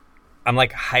I'm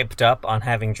like hyped up on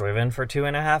having driven for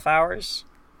 2.5 hours.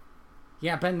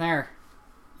 Yeah, been there.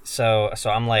 So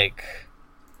I'm like,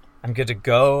 I'm good to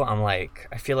go. I'm like,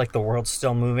 I feel like the world's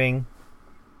still moving.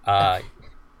 How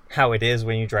it is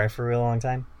when you drive for a real long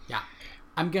time. Yeah.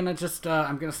 I'm gonna start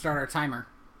our timer.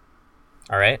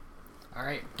 All right. All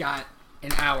right, got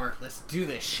an hour. Let's do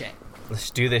this shit. Let's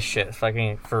do this shit.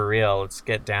 Fucking for real. Let's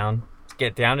get down. Let's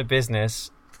get down to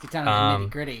business. Let's get down to the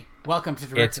nitty gritty. Welcome to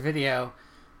Direct to Video.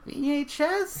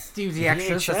 VHS? Do the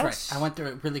extras. That's right. I went through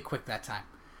it really quick that time.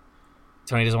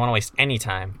 Tony doesn't want to waste any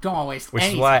time. Don't want to waste Which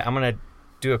any is why time. I'm going to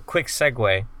do a quick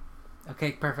segue.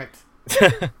 Okay, perfect.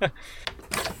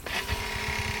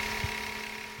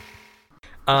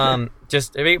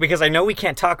 Just because I know we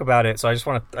can't talk about it, so I just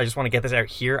want to get this out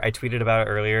here. I tweeted about it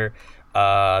earlier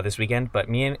this weekend, but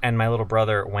me and my little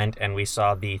brother went and we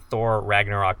saw the Thor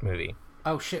Ragnarok movie.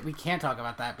 Oh shit, we can't talk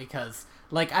about that because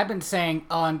like I've been saying,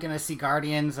 I'm gonna see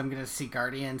Guardians,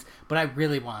 but I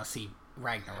really want to see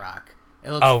Ragnarok.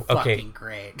 It looks fucking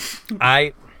great.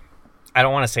 I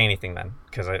don't want to say anything then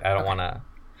because I don't want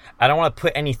to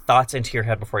put any thoughts into your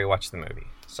head before you watch the movie.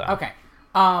 So okay,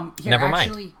 never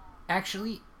mind.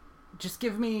 Actually, just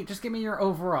give me your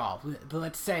overall.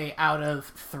 Let's say out of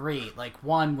 3, like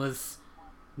 1 was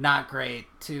not great,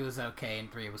 2 was okay,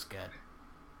 and 3 was good.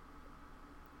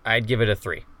 I'd give it a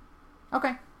 3.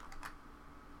 Okay.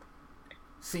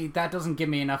 See, that doesn't give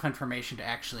me enough information to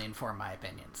actually inform my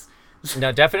opinions.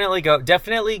 No, definitely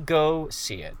go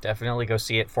see it. Definitely go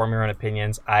see it. Form your own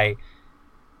opinions. I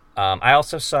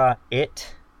also saw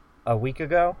It a week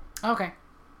ago. Okay.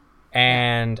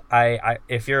 And I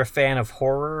if you're a fan of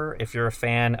horror, if you're a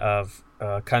fan of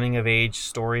coming of age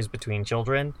stories between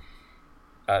children,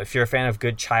 if you're a fan of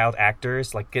good child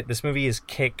actors, this movie is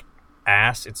kick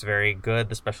ass. It's very good.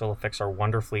 The special effects are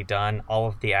wonderfully done. All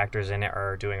of the actors in it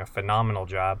are doing a phenomenal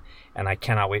job, and I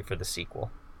cannot wait for the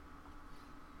sequel.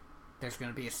 There's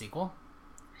going to be a sequel?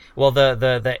 Well,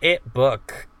 the It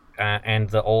book and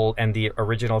the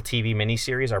original TV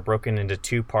miniseries are broken into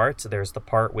 2 parts. There's the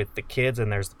part with the kids,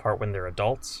 and there's the part when they're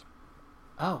adults.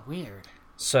 Oh, weird.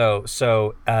 So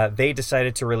they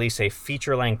decided to release a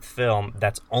feature-length film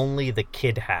that's only the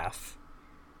kid half,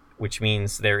 which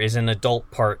means there is an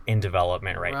adult part in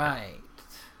development right now. Right.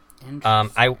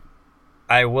 Interesting.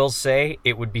 I will say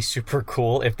it would be super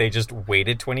cool if they just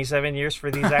waited 27 years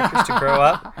for these actors to grow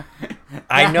up.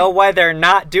 I know why they're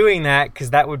not doing that, because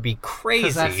that would be crazy.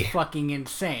 Because that's fucking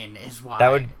insane, is why.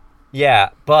 That would, yeah,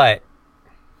 but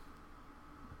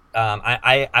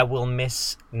I will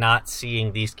miss not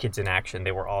seeing these kids in action.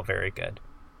 They were all very good.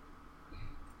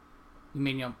 You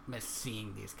mean you'll miss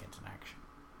seeing these kids in action?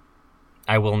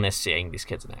 I will miss seeing these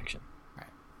kids in action. Right.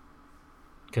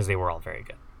 Because they were all very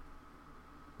good.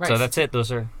 Right. So that's it.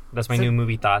 That's my new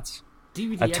movie thoughts.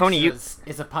 DVD Tony, Extras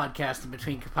is a podcast in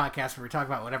between podcasts where we talk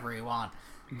about whatever we want.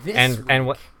 This week, and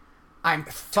what? I'm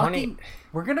fucking.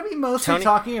 We're gonna be mostly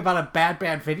talking about a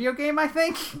bad video game, I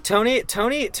think. Tony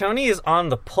is on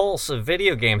the pulse of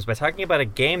video games by talking about a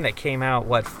game that came out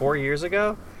 4 years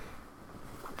ago.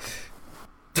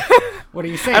 What are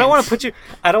you saying? I don't want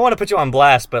to put you on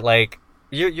blast, but like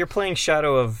you're playing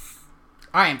Shadow of.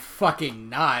 I am fucking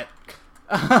not.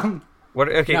 What?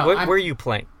 Okay, no, where are you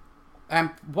playing?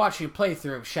 I'm watching a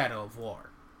playthrough of Shadow of War.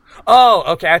 Oh,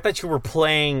 okay. I thought you were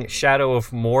playing Shadow of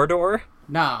Mordor.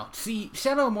 No, see,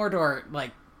 Shadow of Mordor,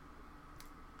 like,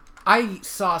 I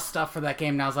saw stuff for that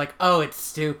game and I was like, oh, it's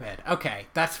stupid. Okay,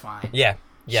 that's fine. Yeah.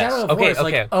 Yes. Shadow of War is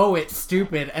like, oh, it's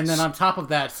stupid, and then on top of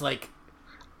that, it's like,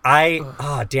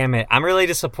 oh, damn it. I'm really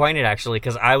disappointed, actually,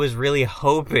 because I was really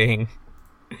hoping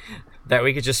that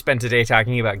we could just spend today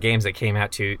talking about games that came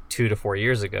out 2 to 4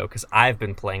 years ago, because I've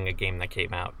been playing a game that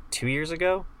came out 2 years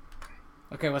ago.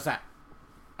 Okay, what's that?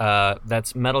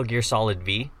 That's Metal Gear Solid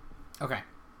V. Okay.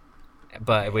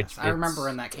 But yes, which I remember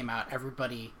when that came out,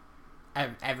 everybody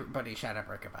shot up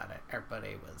Rick about it.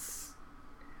 Everybody was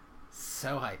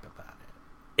so hype about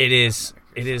it.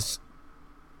 It is,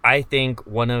 I think,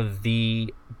 one of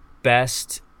the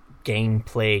best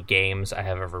gameplay games I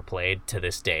have ever played to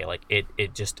this day. Like it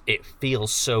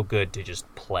feels so good to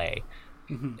just play.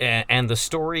 Mm-hmm. And the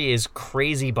story is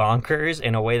crazy bonkers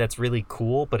in a way that's really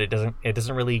cool, but it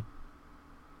doesn't really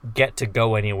get to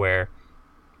go anywhere,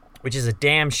 which is a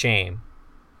damn shame.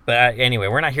 But anyway,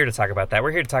 we're not here to talk about that.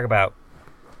 We're here to talk about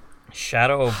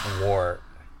Shadow of War.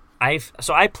 I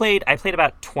played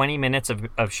about 20 minutes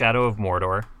of Shadow of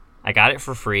Mordor. I got it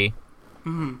for free.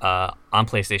 Mm-hmm. On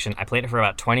PlayStation. I played it for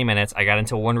about 20 minutes. I got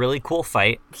into one really cool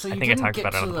fight. So I think I talked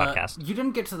about it on the podcast. You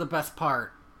didn't get to the best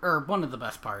part, or one of the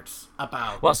best parts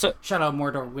about so Shadow of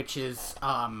Mordor, which is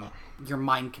your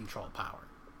mind control power.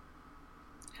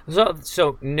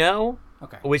 So no.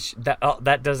 Okay. Which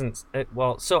that doesn't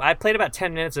well. So I played about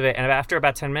 10 minutes of it, and after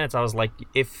about 10 minutes, I was like,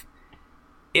 if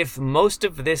most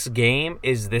of this game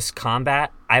is this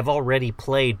combat, I've already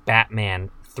played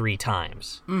Batman 3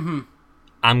 times. Mm-hmm.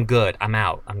 I'm good. I'm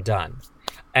out. I'm done.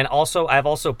 And also, I've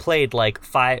also played like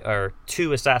 5 or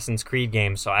 2 Assassin's Creed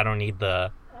games, so I don't need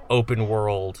the open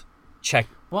world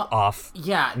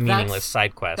meaningless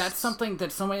side quests. That's something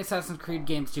that so many Assassin's Creed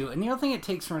games do. And the other thing it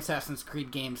takes from Assassin's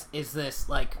Creed games is this,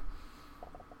 like,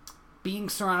 being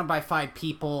surrounded by 5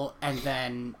 people and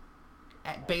then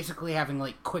basically having,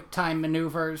 like, quick time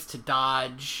maneuvers to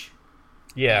dodge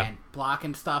and block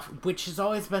and stuff, which has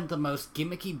always been the most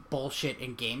gimmicky bullshit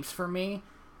in games for me.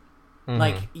 Mm-hmm.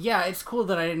 Like, yeah, it's cool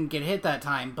that I didn't get hit that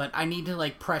time, but I need to,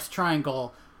 like, press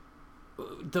triangle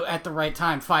at the right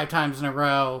time 5 times in a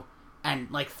row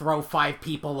and, like, throw 5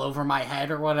 people over my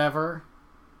head or whatever.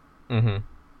 Mm-hmm.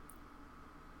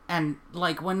 And,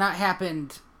 like, when that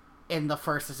happened in the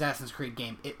first Assassin's Creed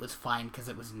game, it was fine because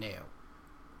it was new.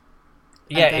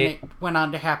 Yeah, and then it went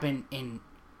on to happen in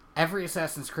every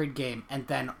Assassin's Creed game, and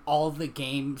then all the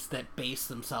games that base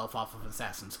themselves off of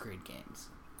Assassin's Creed games.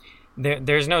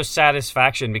 There's no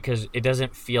satisfaction because it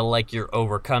doesn't feel like you're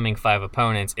overcoming 5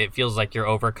 opponents. It feels like you're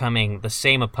overcoming the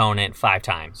same opponent 5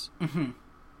 times. Mm-hmm.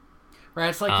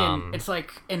 Right, it's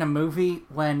like in a movie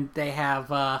when they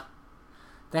have a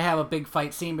big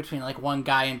fight scene between like one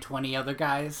guy and 20 other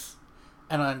guys,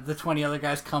 and the 20 other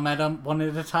guys come at him one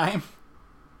at a time.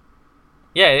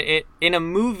 Yeah, in a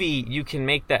movie you can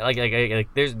make that like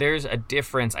there's a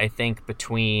difference, I think,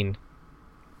 between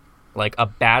like a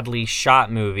badly shot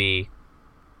movie,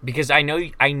 because I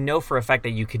know for a fact that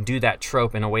you can do that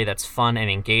trope in a way that's fun and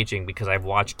engaging because I've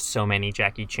watched so many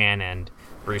Jackie Chan and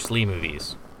Bruce Lee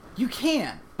movies. You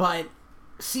can, but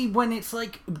see, when it's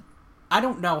like, I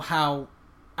don't know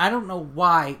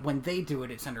why when they do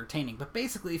it it's entertaining, but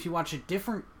basically if you watch a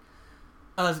different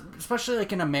especially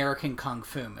like an American kung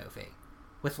fu movie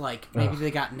with like maybe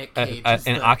they got Nick Cage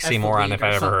an oxymoron if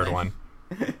I ever heard one.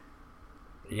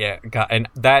 Yeah, God, and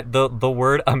that the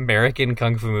word American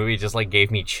kung fu movie just like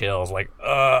gave me chills. Like,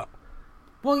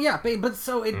 Well, yeah, but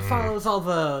so it follows all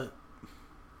the.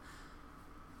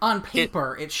 On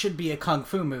paper, it should be a kung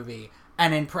fu movie,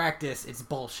 and in practice, it's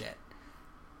bullshit.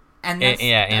 And that's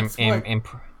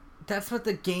what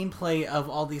the gameplay of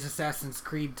all these Assassin's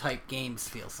Creed type games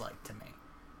feels like to me.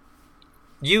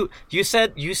 You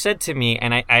said to me,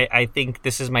 and I think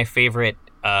this is my favorite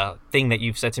thing that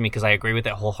you've said to me because I agree with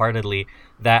it wholeheartedly,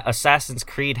 that Assassin's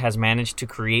Creed has managed to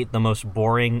create the most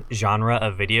boring genre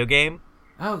of video game.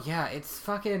 Oh yeah, it's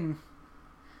fucking.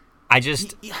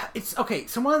 It's okay.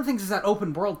 So one of the things is that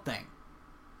open world thing.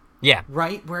 Yeah.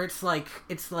 Right, where it's like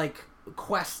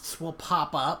quests will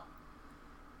pop up,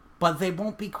 but they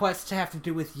won't be quests to have to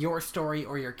do with your story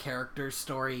or your character's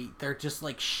story. They're just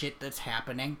like shit that's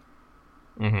happening.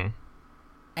 Mm-hmm.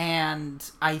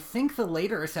 And I think the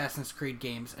later Assassin's Creed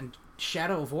games, and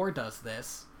Shadow of War does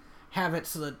this, have it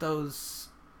so that those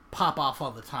pop off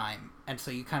all the time, and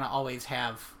so you kind of always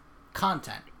have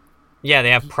content. Yeah,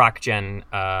 they have proc-gen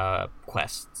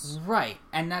quests. Right,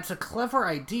 and that's a clever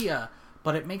idea,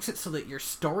 but it makes it so that your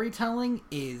storytelling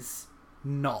is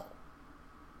null.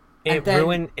 It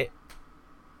ruined it.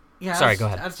 Yeah, sorry, go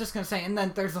ahead. I was just going to say, and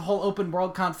then there's the whole open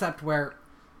world concept where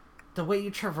the way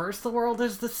you traverse the world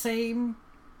is the same,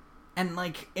 and,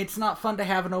 like, it's not fun to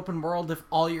have an open world if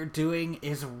all you're doing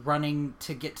is running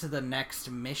to get to the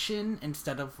next mission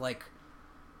instead of, like,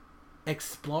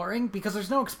 exploring, because there's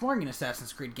no exploring in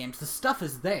Assassin's Creed games. The stuff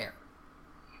is there.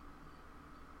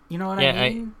 You know what I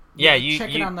mean? You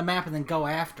check it on the map and then go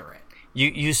after it.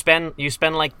 You spend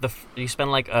like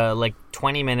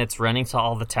 20 minutes running to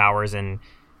all the towers and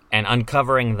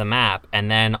uncovering the map,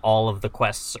 and then all of the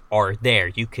quests are there.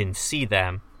 You can see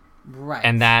them. Right.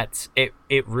 And that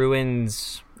it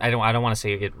ruins. I don't want to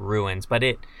say it ruins, but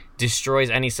it destroys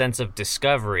any sense of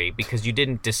discovery because you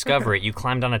didn't discover it. You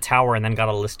climbed on a tower and then got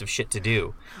a list of shit to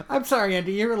do. I'm sorry,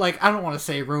 Andy. You were like, I don't want to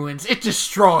say ruins. It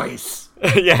destroys.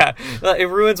 Yeah, it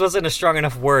ruins wasn't a strong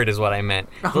enough word, is what I meant.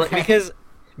 Okay.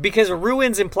 Because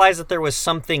ruins implies that there was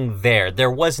something there.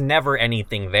 There was never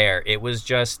anything there. It was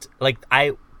just like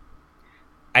I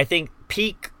think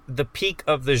the peak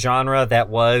of the genre that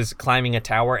was climbing a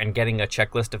tower and getting a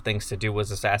checklist of things to do was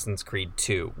Assassin's Creed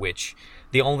 2, which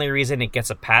the only reason it gets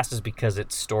a pass is because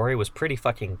its story was pretty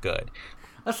fucking good.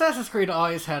 Assassin's Creed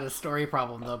always had a story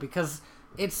problem though, because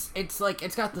it's like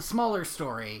it's got the smaller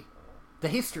story, the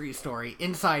history story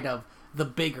inside of the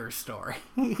bigger story.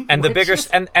 And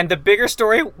the bigger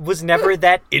story was never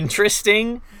that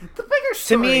interesting. The bigger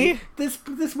story to me.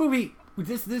 This movie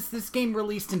this game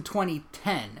released in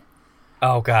 2010.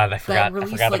 Oh god, I that forgot. I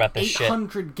released forgot like about this shit.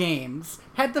 800 games,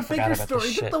 had the bigger about this story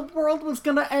that shit. the world was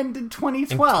gonna end in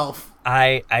 2012.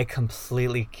 I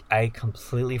completely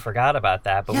forgot about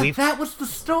that. But Yeah, that was the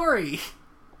story.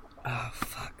 oh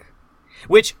fuck.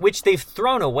 Which they've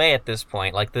thrown away at this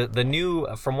point. Like the new,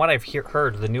 from what I've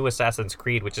heard, the new Assassin's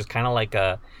Creed, which is kind of like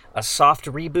a soft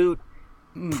reboot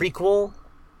prequel.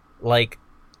 Like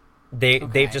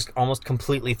they've just almost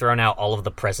completely thrown out all of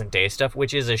the present day stuff,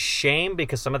 which is a shame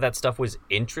because some of that stuff was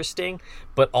interesting,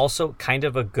 but also kind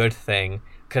of a good thing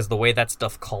because the way that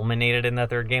stuff culminated in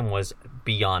that third game was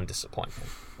beyond disappointing.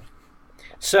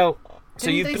 So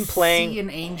Didn't you've they been playing, see an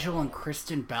angel and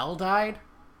Kristen Bell died?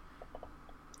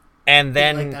 and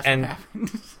then Like, that's what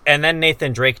happened. and then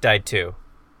Nathan Drake died too.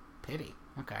 Pity.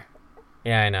 Okay.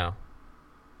 Yeah, I know.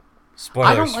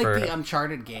 Spoilers I don't like for the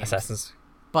Uncharted games, Assassin's.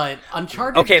 but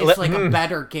Uncharted Okay, is like a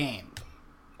better game.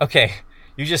 Okay,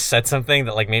 you just said something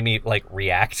that like made me like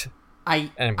react.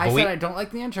 I said I don't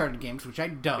like the Uncharted games, which I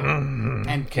don't,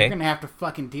 and okay. you're gonna have to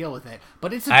fucking deal with it.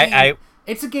 But it's a game.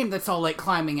 It's a game that's all like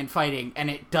climbing and fighting, and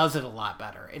it does it a lot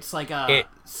better. It's like a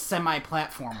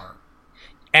semi-platformer.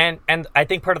 And I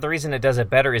think part of the reason it does it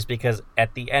better is because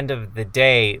at the end of the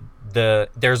day,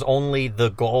 there's only the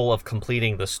goal of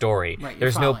completing the story. Right,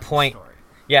 there's no point. The story.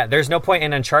 Yeah, there's no point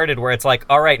in Uncharted where it's like,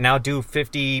 all right, now do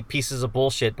 50 pieces of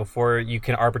bullshit before you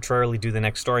can arbitrarily do the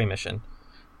next story mission.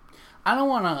 I don't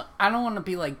want to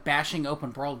be like bashing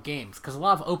open world games because a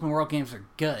lot of open world games are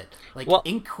good. Like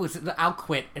I'll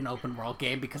quit an open world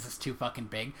game because it's too fucking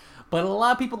big. But a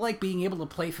lot of people like being able to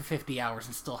play for 50 hours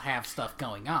and still have stuff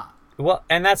going on. Well,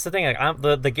 and that's the thing.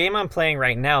 Like, the game I'm playing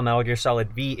right now, Metal Gear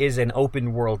Solid V, is an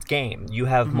open world game. You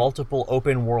have multiple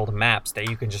open world maps that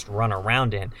you can just run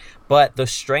around in. But the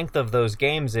strength of those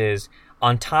games is,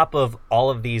 on top of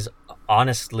all of these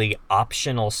honestly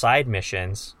optional side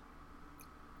missions,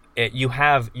 you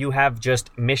have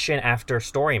just mission after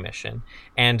story mission,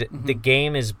 and the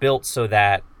game is built so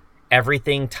that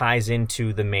everything ties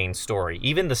into the main story,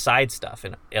 even the side stuff,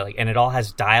 and it all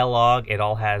has dialogue. It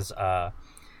all has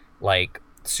like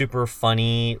super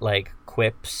funny like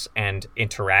quips and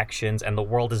interactions, and the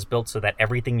world is built so that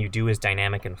everything you do is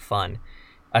dynamic and fun.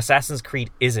 Assassin's Creed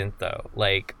isn't, though.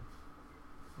 Like,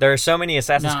 there are so many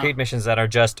Assassin's Creed missions that are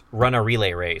just run a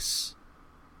relay race.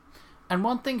 And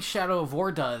one thing Shadow of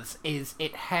War does is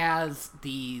it has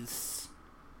these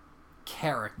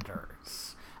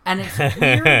characters. And it's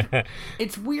weird.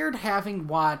 It's weird having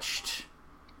watched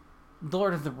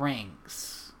Lord of the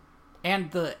Rings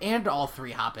and all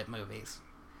three Hobbit movies.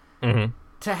 Mm-hmm.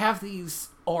 To have these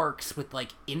orcs with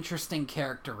like interesting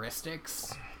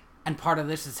characteristics, and part of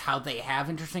this is how they have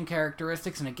interesting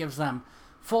characteristics, and it gives them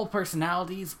full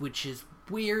personalities, which is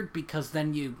weird because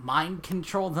then you mind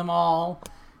control them all,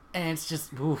 and it's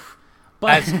just oof.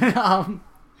 But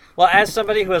well, as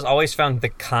somebody who has always found the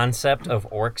concept of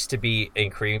orcs to be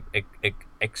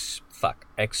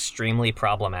extremely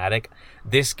problematic,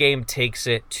 this game takes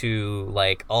it to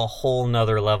like a whole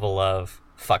nother level of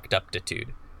fucked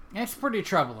uptitude. It's pretty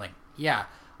troubling, yeah.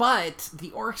 But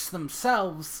the orcs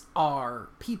themselves are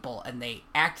people, and they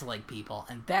act like people,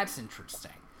 and that's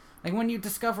interesting. Like when you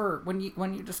discover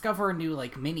a new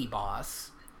like mini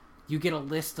boss, you get a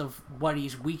list of what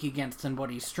he's weak against and what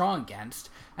he's strong against,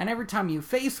 and every time you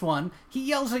face one, he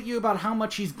yells at you about how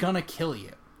much he's gonna kill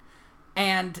you.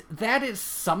 And that is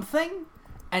something,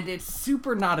 and it's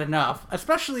super not enough,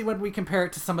 especially when we compare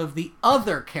it to some of the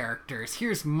other characters.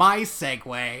 Here's my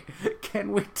segue.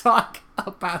 Can we talk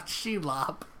about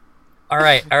Shelob? All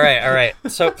right.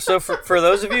 So for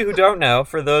those of you who don't know,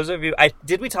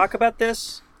 did we talk about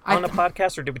this on a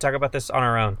podcast, or did we talk about this on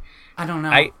our own? I don't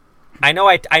know.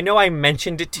 I know I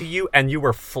mentioned it to you, and you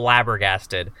were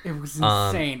flabbergasted. It was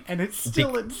insane, and it's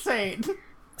still insane.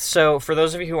 So, for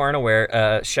those of you who aren't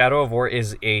aware, Shadow of War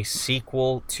is a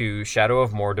sequel to Shadow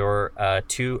of Mordor,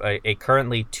 a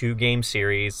currently 2-game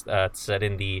series set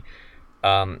in the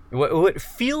what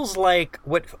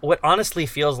honestly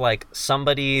feels like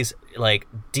somebody's like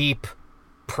deep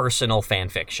personal fan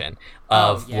fiction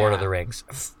of Lord of the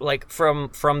Rings. Like from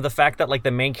the fact that like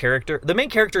the main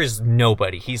character is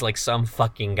nobody. He's like some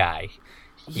fucking guy.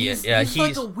 He's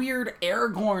like a weird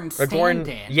Aragorn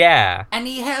stand-in. Yeah. And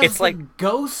he has the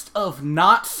ghost of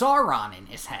not Sauron in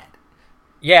his head.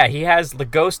 Yeah, he has the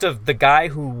ghost of the guy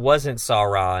who wasn't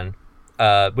Sauron.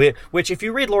 Which, if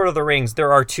you read Lord of the Rings,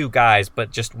 there are 2 guys, but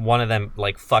just one of them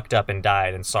like fucked up and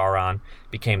died, and Sauron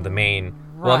became the main.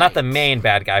 Right. Well, not the main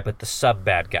bad guy, but the sub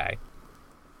bad guy.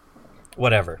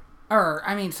 Whatever.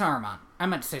 Saruman. I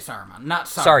meant to say Saruman, not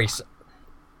Sauron. Sorry.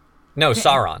 No,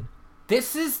 Sauron.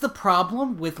 This is the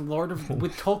problem with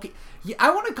with Tolkien.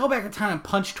 I want to go back in time and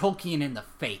punch Tolkien in the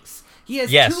face. He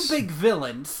has Yes. two big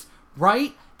villains,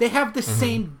 right? They have the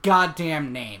same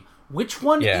goddamn name. Which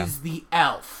one is the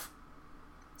elf?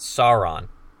 Sauron.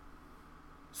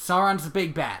 Sauron's the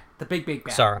big bad. The big bad.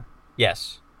 Sauron.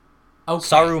 Yes. Okay.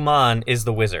 Saruman is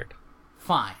the wizard.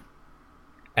 Fine.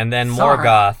 And then Sauron.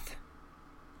 Morgoth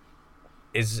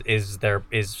is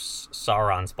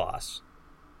Sauron's boss.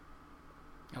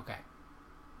 Okay.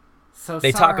 So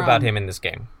They talk Sauron- about him in this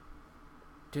game.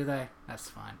 Do they? That's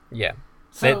fine. Yeah.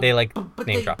 So, they like but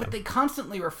name they, drop but him. they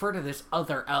constantly refer to this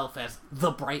other elf as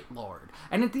the Bright Lord.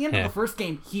 And at the end of the first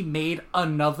game, he made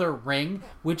another ring,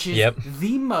 which is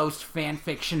the most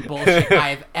fanfiction bullshit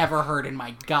I've ever heard in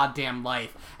my goddamn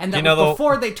life. And that was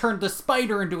before they turned the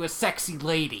spider into a sexy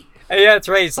lady. Yeah, that's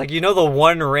right. It's like, the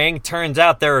one ring, turns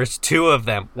out there's two of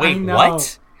them. Wait,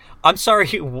 what? I'm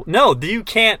sorry. No, you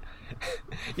can't.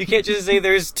 You can't just say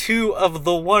there's two of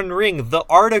the one ring. The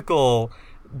article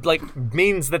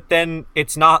means that then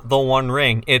it's not the one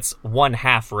ring, it's one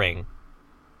half ring.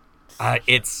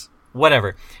 It's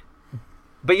whatever.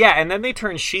 But yeah, and then they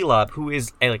turn Shelob, who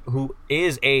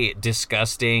is a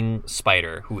disgusting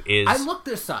spider, I looked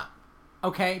this up,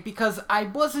 okay, because I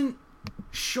wasn't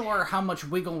sure how much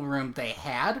wiggle room they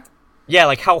had. Yeah,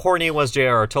 like how horny was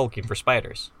J.R.R. Tolkien for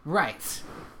spiders. Right.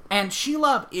 And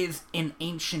Shelob is an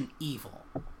ancient evil.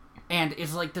 And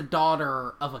is like the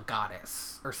daughter of a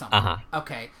goddess or something.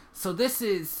 Okay, so this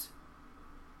is...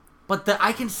 But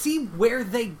I can see where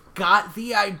they got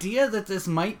the idea that this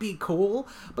might be cool.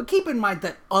 But keep in mind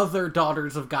that other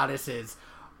daughters of goddesses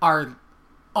are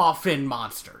often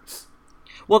monsters.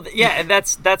 Well, yeah,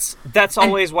 that's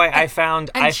always why I found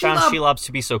Shelob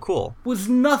to be so cool. Was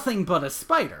nothing but a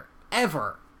spider,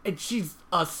 ever. And she's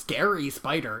a scary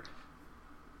spider.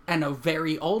 And a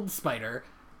very old spider.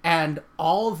 And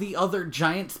all the other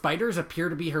giant spiders appear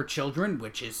to be her children,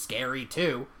 which is scary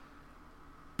too.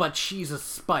 But she's a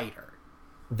spider.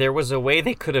 There was a way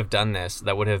they could have done this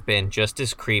that would have been just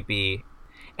as creepy.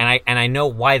 And I know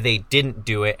why they didn't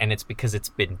do it, and it's because it's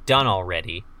been done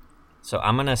already. So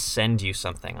I'm going to send you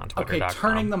something on Twitter.com. Okay,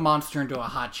 turning the monster into a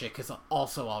hot chick has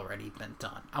also already been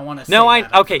done. I want to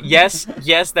say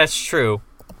yes, that's true.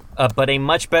 But a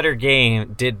much better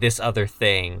game did this other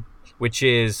thing. Which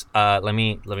is, let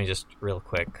me just real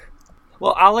quick.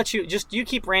 Well, I'll let you you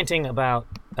keep ranting about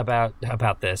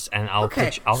this, and I'll. Okay,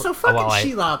 so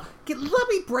fucking Shelob, let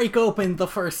me break open the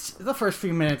first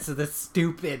few minutes of this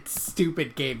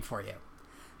stupid game for you.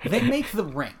 They make the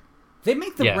ring. They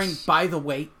make the ring, by the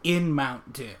way, in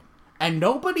Mount Doom, and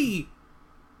nobody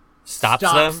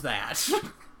stops that.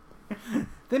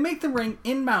 They make the ring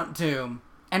in Mount Doom,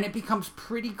 and it becomes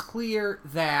pretty clear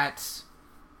that.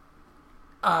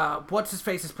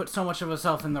 What's-his-face has put so much of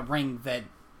himself in the ring that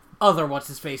other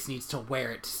What's-his-face needs to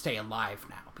wear it to stay alive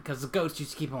now. Because the ghost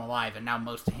used to keep him alive, and now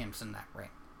most of him's in that ring.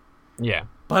 Yeah.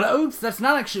 But oops, that's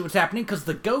not actually what's happening, because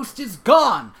the ghost is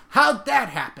gone! How'd that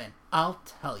happen? I'll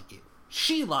tell you.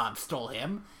 Shelob stole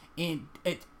him, and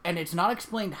it's not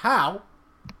explained how,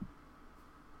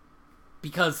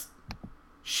 because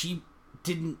she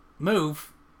didn't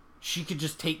move. She could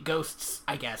just take ghosts,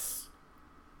 I guess.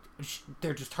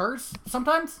 They're just hers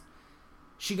sometimes.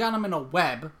 She got him in a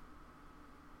web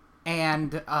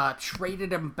and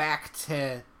traded him back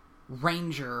to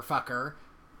Ranger fucker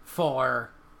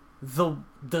for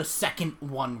the second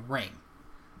one ring.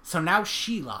 So now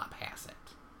Shelob has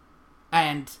it.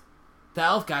 And the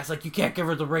elf guy's like, you can't give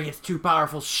her the ring, it's too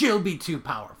powerful. She'll be too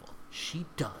powerful. She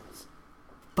does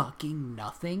fucking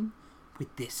nothing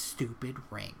with this stupid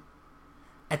ring.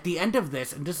 At the end of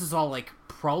this, and this is all like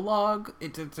prologue,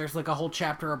 there's like a whole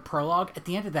chapter of prologue. At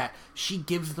the end of that, she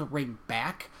gives the ring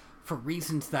back for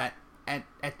reasons that, at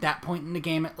that point in the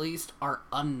game at least, are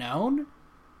unknown.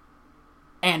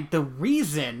 And the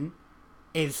reason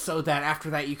is so that after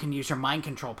that you can use your mind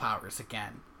control powers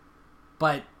again.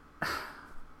 But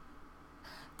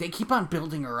they keep on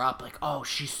building her up like, oh,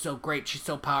 she's so great, she's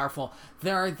so powerful.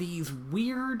 There are these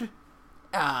weird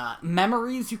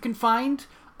memories you can find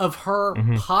of her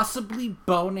possibly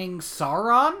boning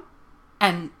Sauron,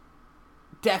 and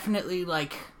definitely,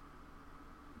 like,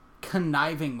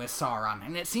 conniving with Sauron.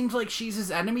 And it seems like she's his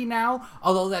enemy now,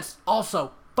 although that's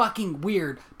also fucking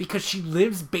weird, because she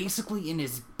lives basically in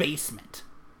his basement.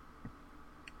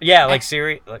 Yeah, like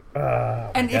Siri.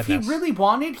 And if he really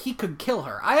wanted, he could kill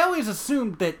her. I always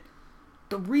assumed that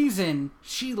the reason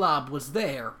Shelob was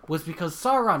there was because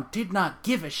Sauron did not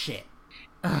give a shit.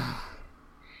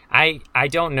 I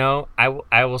don't know.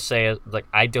 I will say, like,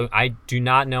 I do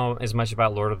not know as much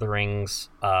about Lord of the Rings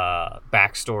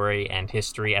backstory and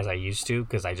history as I used to,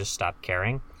 because I just stopped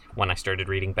caring when I started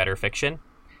reading better fiction.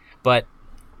 But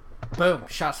boom,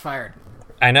 shots fired.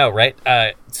 I know, right?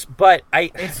 But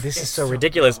this is it's so so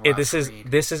ridiculous. rough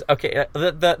This is okay.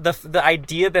 The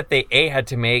idea that they had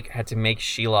to make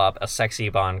Shelob a sexy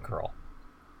Bond girl,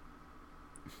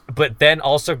 but then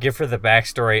also give her the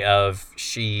backstory of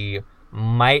she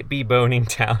might be boning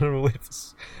down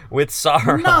with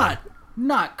Sauron.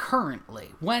 Not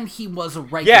currently. When he was a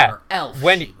regular elf,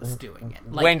 she was doing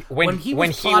it. Like, when he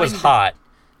was hot.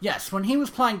 Yes, when he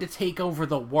was planning to take over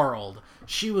the world,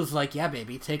 she was like, "Yeah,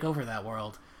 baby, take over that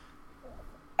world."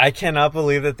 I cannot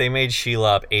believe that they made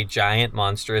Shelob, a giant,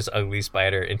 monstrous, ugly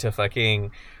spider, into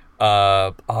fucking,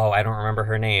 I don't remember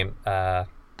her name.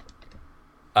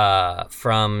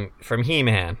 From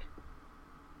He-Man.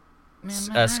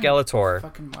 Skeletor.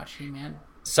 Fucking watch He-Man.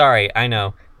 Sorry, I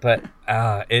know, but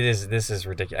this is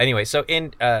ridiculous. Anyway, so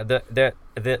in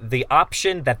the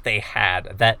option that they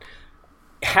had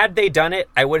they done it,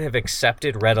 I would have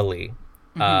accepted readily.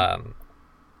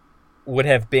 Would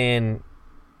have been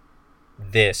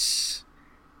this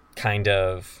kind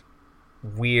of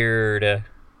weird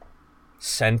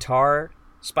centaur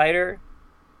spider,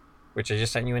 which I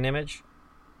just sent you an image.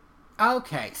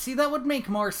 Okay, see, that would make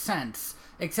more sense.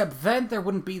 Except then there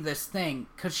wouldn't be this thing,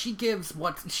 because she gives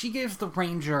the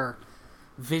ranger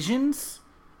visions,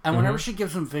 and whenever she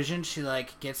gives him visions, she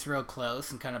like gets real close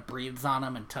and kind of breathes on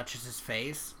him and touches his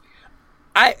face.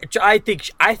 I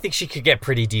think she could get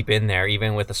pretty deep in there,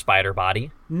 even with a spider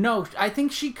body. No, I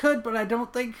think she could, but I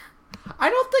don't think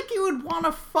you would want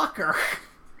to fuck her.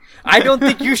 I don't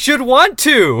think you should want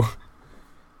to.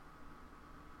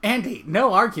 Andy,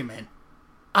 no argument.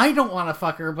 I don't want to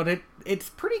fuck her, but it's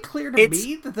pretty clear to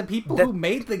me that the people who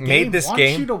made the game want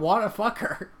you to want to fuck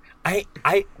her.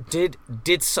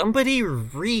 Did somebody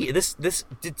read this?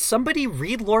 Did somebody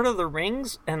read Lord of the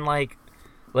Rings and like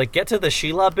get to the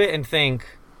Shelob bit and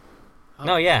think,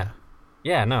 no,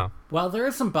 no. Well, there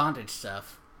is some bondage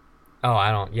stuff. Oh,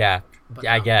 I don't. Yeah,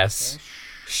 I guess. Okay.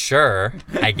 Sure,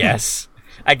 I guess.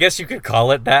 I guess you could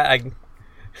call it that.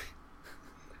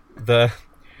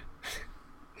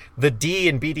 The D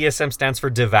in BDSM stands for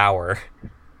devour.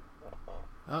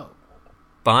 Oh.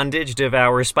 Bondage,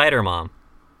 devour, spider mom.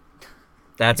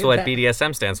 That's what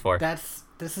BDSM stands for. This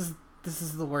is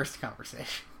the worst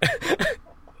conversation.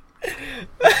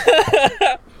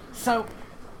 So,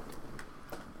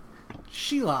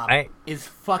 Shelob is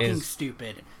fucking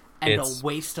stupid and a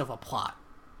waste of a plot.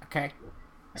 Okay?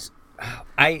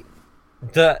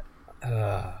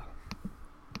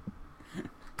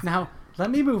 Now, let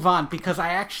me move on, because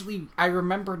I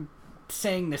remembered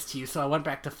saying this to you, so I went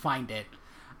back to find it.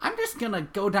 I'm just gonna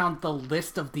go down the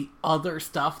list of the other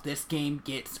stuff this game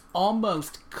gets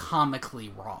almost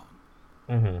comically wrong.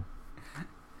 Mm-hmm.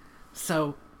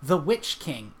 So, the Witch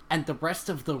King and the rest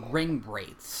of the ring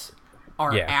wraiths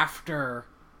are after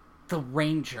the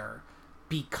Ranger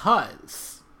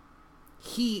because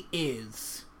he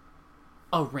is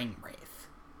a ring wraith.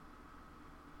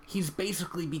 He's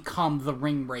basically become the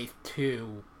ring wraith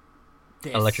to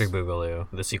this. Electric Boogaloo,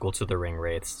 the sequel to the Ring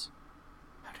Wraiths.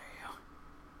 How dare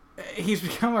you? He's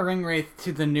become a ring wraith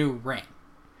to the new ring.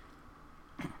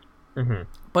 Mm-hmm.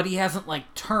 But he hasn't,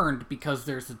 turned because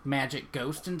there's a magic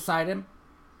ghost inside him.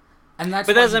 And that's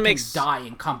why he can die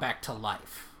and come back to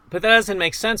life. But that doesn't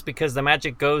make sense because the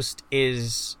magic ghost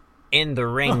is in the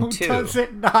ring, too. Does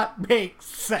it not make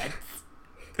sense?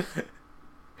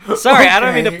 Sorry, okay. I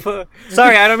don't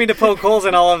mean to poke holes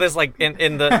in all of this, but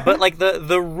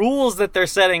the rules that they're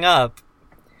setting up.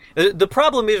 The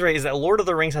problem is that Lord of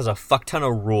the Rings has a fuck ton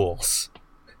of rules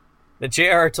that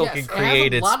J.R.R. Tolkien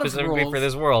created specifically for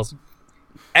this world,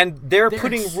 and they're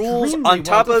putting rules on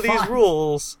top of these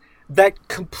rules that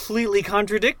completely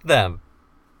contradict them.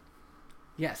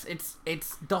 Yes,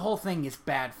 it's the whole thing is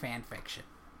bad fan fiction.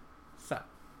 So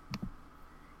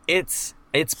it's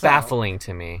baffling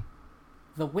to me.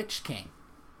 The Witch King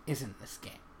is in this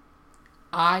game.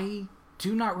 I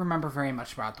do not remember very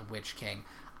much about the Witch King.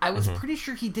 I was pretty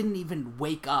sure he didn't even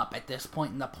wake up at this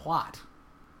point in the plot.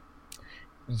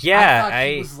 Yeah, I thought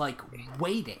he was,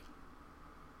 waiting.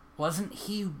 Wasn't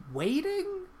he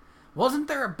waiting? Wasn't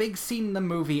there a big scene in the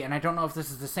movie, and I don't know if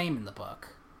this is the same in the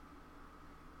book.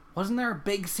 Wasn't there a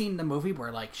big scene in the movie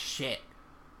where, shit,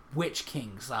 Witch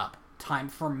King's up. Time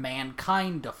for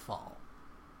mankind to fall.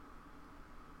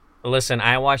 Listen,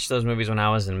 I watched those movies when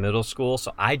I was in middle school,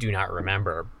 so I do not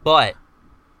remember. But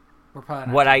we're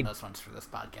probably not doing those ones for this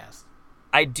podcast.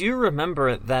 I do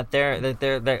remember that they're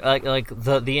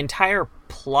the entire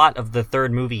plot of the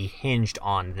third movie hinged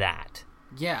on that.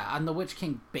 Yeah, on the Witch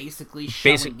King basically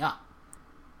showing up.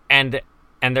 And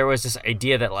there was this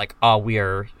idea that we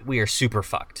are super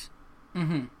fucked.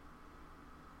 Mm-hmm.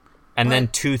 And then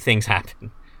two things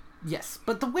happen. Yes,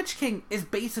 but the Witch King is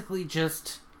basically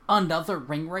just another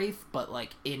ring wraith, but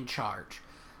like in charge.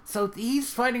 So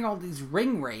he's fighting all these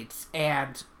ring wraiths,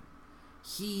 and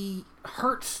he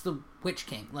hurts the Witch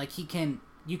King. Like you can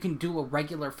do a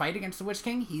regular fight against the Witch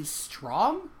King. He's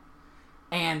strong,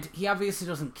 and he obviously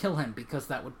doesn't kill him because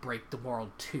that would break the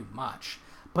world too much.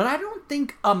 But I don't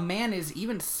think a man is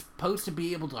even supposed to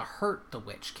be able to hurt the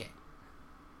Witch King.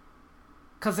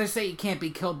 Because they say he can't be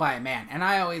killed by a man. And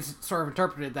I always sort of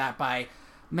interpreted that by,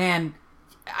 man,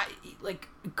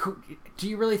 do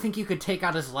you really think you could take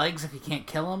out his legs if you can't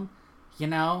kill him? You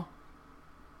know?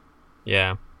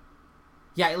 Yeah.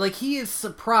 Yeah, like, he is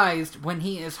surprised when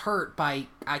he is hurt by,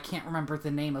 I can't remember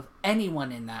the name of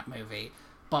anyone in that movie,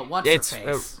 but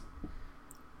what's-her-face?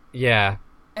 Yeah.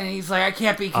 And he's like, I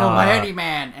can't be killed by any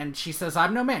man. And she says,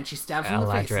 I'm no man. She stabs him in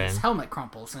the face, and his helmet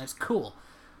crumples, and it's cool.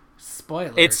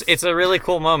 Spoilers. It's a really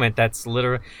cool moment. It's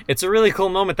a really cool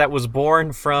moment that was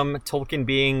born from Tolkien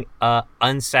being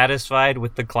unsatisfied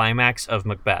with the climax of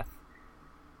Macbeth.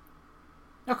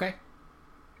 Okay.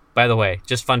 By the way,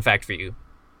 just fun fact for you.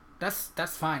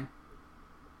 That's fine.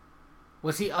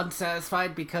 Was he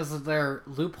unsatisfied because of their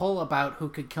loophole about who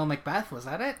could kill Macbeth? Was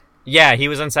that it? Yeah, he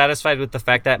was unsatisfied with the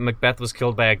fact that Macbeth was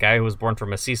killed by a guy who was born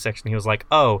from a C-section. He was like,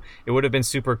 oh, it would have been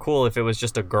super cool if it was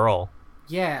just a girl.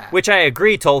 Yeah. Which I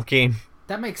agree, Tolkien.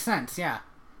 That makes sense, yeah.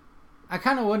 I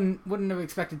kind of wouldn't have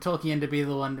expected Tolkien to be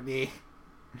the one to be...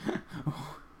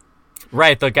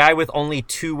 Right, the guy with only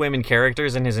 2 women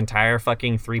characters in his entire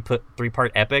fucking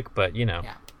three-part epic, but, you know.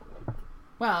 Yeah.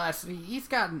 Well, he's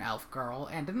got an elf girl,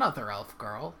 and another elf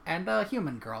girl, and a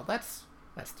human girl. That's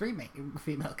 3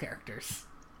 female characters.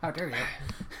 How dare you?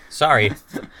 Sorry.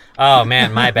 Oh,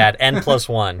 man, my bad.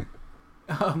 N+1.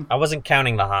 I wasn't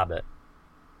counting the Hobbit.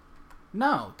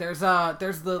 No, there's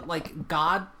the, like,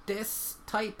 goddess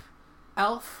type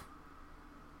elf.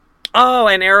 Oh,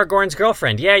 and Aragorn's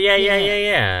girlfriend. Yeah.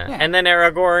 And then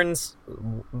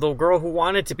the girl who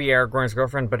wanted to be Aragorn's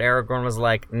girlfriend, but Aragorn was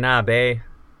like, nah, bae,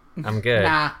 I'm good.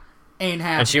 Nah, ain't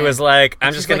happening. And she was like,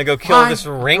 I'm just gonna go kill this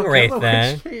ring wraith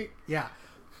then. Yeah.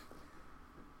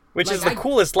 Which is the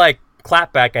coolest, like,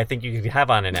 clapback I think you could have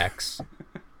on an ex.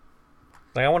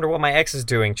 Like, I wonder what my ex is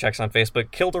doing, checks on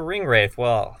Facebook. Killed a ring wraith.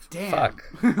 Well, damn. Fuck.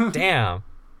 Damn.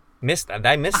 Missed that.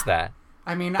 I missed that.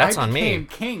 I mean, that's I on became me.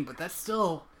 king, but that's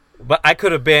still... But I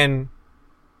could have been...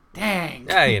 Dang.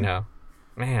 Yeah, you know.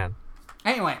 Man.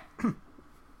 Anyway.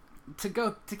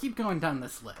 To keep going down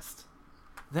this list.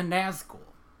 The Nazgul.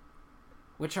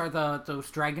 Which are those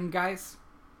dragon guys.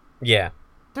 Yeah.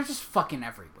 They're just fucking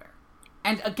everywhere.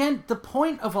 And again, the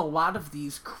point of a lot of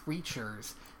these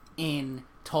creatures in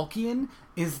Tolkien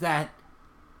is that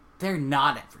they're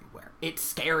not everywhere. It's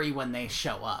scary when they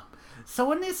show up. So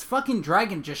when this fucking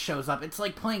dragon just shows up, it's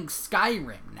like playing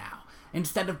Skyrim now,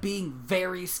 instead of being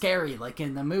very scary like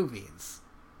in the movies.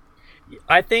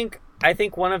 I think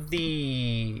one of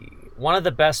the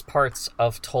best parts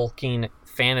of Tolkien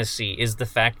fantasy is the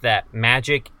fact that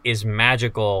magic is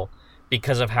magical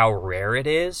because of how rare it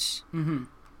is. Mm-hmm.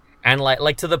 And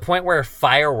like to the point where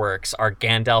fireworks are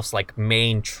Gandalf's like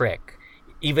main trick,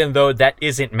 even though that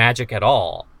isn't magic at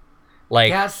all. Like,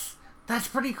 yes, that's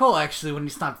pretty cool actually when you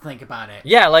stop to think about it.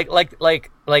 Yeah, like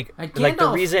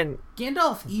the reason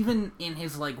Gandalf, even in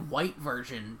his like white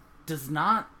version, does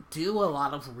not do a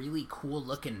lot of really cool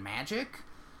looking magic.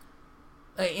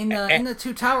 In the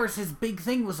Two Towers, his big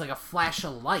thing was like a flash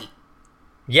of light.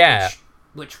 Yeah,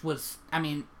 which was, I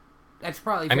mean, that's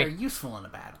probably very useful in a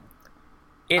battle.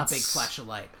 A big flash of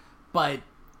light, but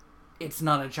it's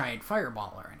not a giant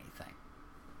fireball or anything.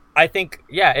 I think,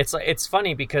 yeah, it's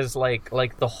funny because like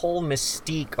the whole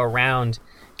mystique around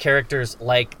characters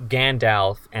like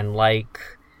Gandalf and like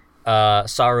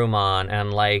Saruman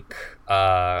and like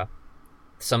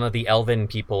some of the elven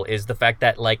people is the fact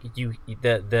that like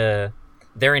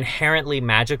they're inherently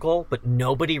magical, but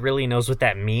nobody really knows what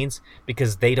that means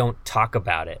because they don't talk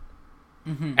about it.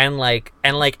 Mm-hmm. And like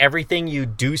everything you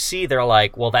do see, they're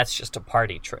like, well, that's just a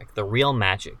party trick. The real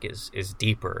magic is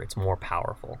deeper. It's more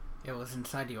powerful. It was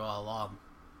inside you all along.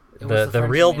 The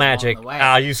real magic.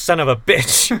 You son of a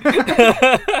bitch.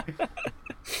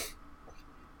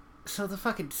 So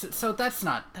that's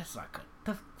not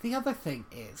good. The other thing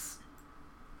is,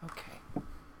 okay.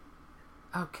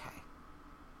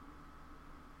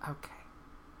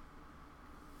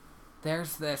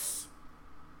 There's this.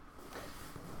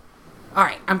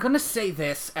 Alright, I'm gonna say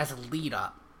this as a lead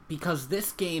up, because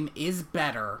this game is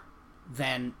better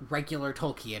than regular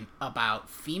Tolkien about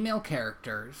female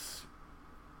characters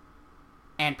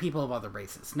and people of other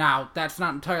races. Now, that's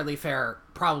not entirely fair,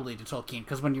 probably, to Tolkien,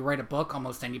 because when you write a book,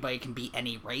 almost anybody can be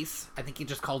any race. I think he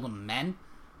just called them men.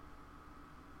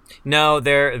 No,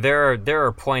 there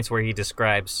are points where he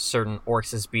describes certain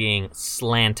orcs as being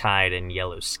slant-eyed and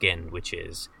yellow-skinned, which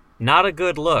is not a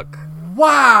good look.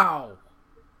 Wow!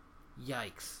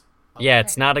 Yikes. Okay. Yeah,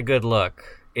 it's not a good look.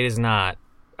 It is not.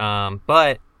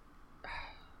 But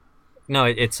no,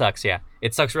 it sucks. Yeah,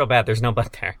 it sucks real bad. There's no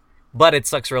but there, but it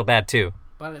sucks real bad too.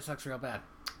 But it sucks real bad.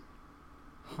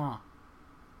 Huh.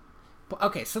 But,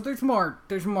 okay, so there's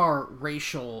more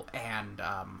racial and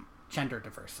gender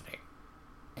diversity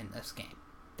in this game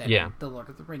than in the Lord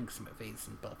of the Rings movies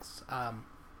and books.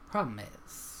 Problem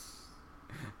is,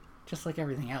 just like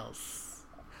everything else,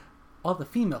 all the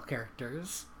female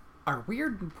characters are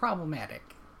weird and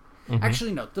problematic. Mm-hmm.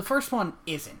 Actually, no, the first one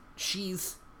isn't.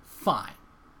 She's fine.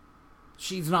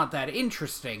 She's not that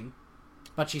interesting,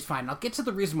 but she's fine. I'll get to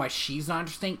the reason why she's not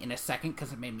interesting in a second,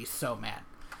 because it made me so mad.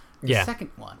 The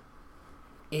second one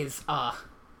is, now,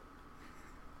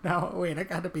 wait, I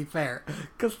gotta be fair,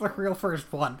 because the real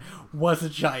first one was a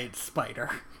giant spider.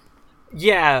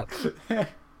 Yeah.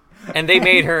 And they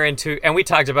made her into, and we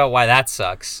talked about why that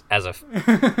sucks as a...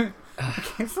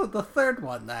 Okay, so the third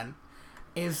one, then,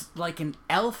 is like an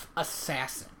elf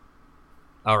assassin.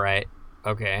 Alright,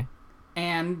 okay.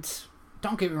 And,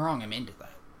 don't get me wrong, I'm into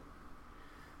that.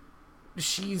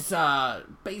 She's, I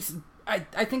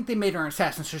think they made her an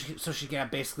assassin so she can have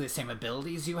basically the same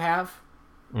abilities you have.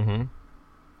 Mm-hmm.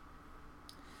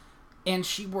 And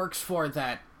she works for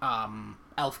that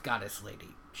elf goddess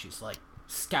lady. She's like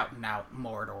scouting out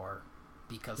Mordor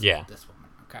because of this woman.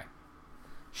 Okay.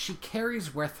 She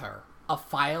carries with her a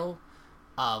phial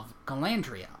of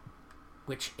Galandria,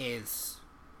 which is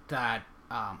that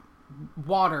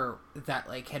water that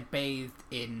like had bathed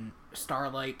in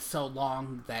starlight so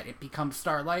long that it becomes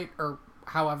starlight, or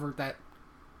however that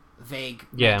vague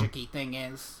magic-y thing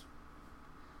is.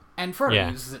 And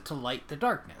Frodo uses it to light the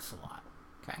darkness a lot.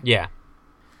 Okay. Yeah.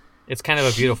 It's kind of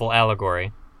a beautiful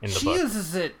allegory in the book. She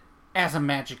uses it as a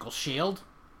magical shield.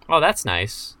 Oh, that's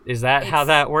nice. Is that how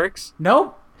that works?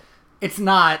 Nope. It's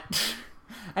not.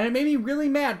 And it made me really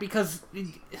mad because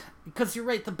you're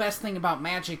right, the best thing about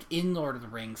magic in Lord of the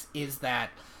Rings is that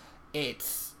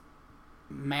it's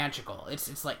magical.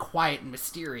 It's like quiet and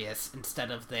mysterious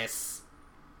instead of this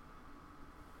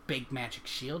big magic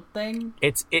shield thing.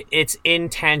 It's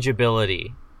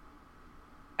intangibility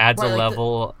adds a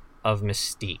level of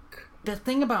mystique. The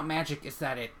thing about magic is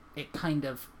that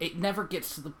it never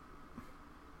gets to the...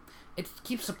 It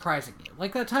keeps surprising you.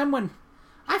 Like that time when...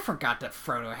 I forgot that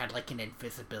Frodo had like an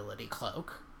invisibility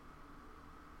cloak.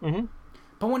 Mm-hmm.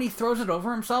 But when he throws it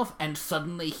over himself and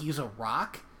suddenly he's a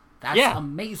rock, that's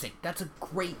amazing. That's a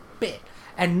great bit.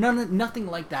 And nothing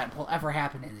like that will ever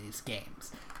happen in these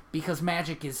games. Because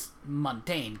magic is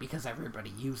mundane because everybody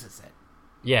uses it.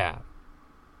 Yeah.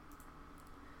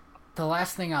 The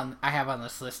last thing I have on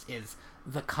this list is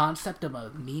the concept of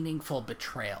a meaningful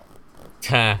betrayal.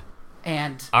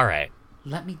 And all right,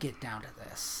 let me get down to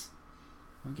this.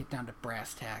 Let me get down to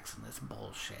brass tacks and this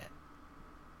bullshit.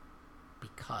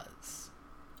 Because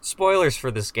spoilers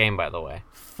for this game, by the way.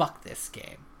 Fuck this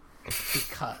game.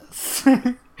 Because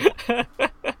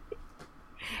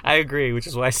I agree, which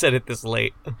is why I said it this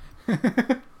late.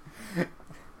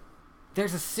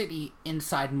 There's a city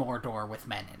inside Mordor with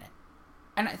men in it.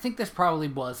 And I think this probably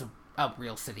was a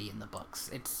real city in the books.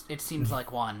 It seems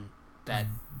like one that...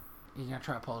 You gonna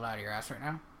try to pull it out of your ass right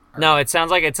now? Or... No, it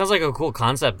sounds like a cool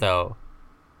concept, though.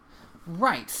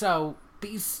 Right, so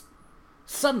these...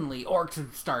 Suddenly, orcs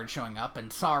have started showing up,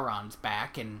 and Sauron's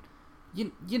back, and...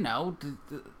 You know,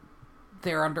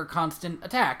 they're under constant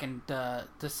attack, and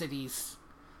the city's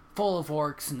full of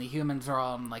orcs, and the humans are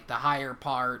on, like, the higher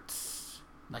parts,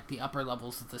 like, the upper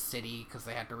levels of the city, because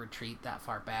they had to retreat that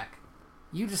far back.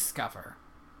 You discover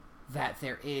that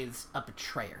there is a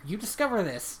betrayer. You discover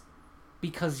this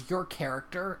because your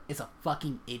character is a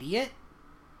fucking idiot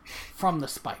from the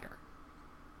spider.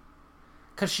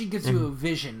 Because she gives you a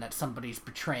vision that somebody's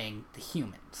betraying the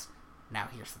humans. Now,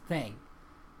 here's the thing.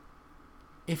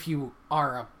 If you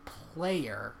are a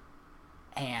player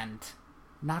and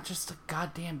not just a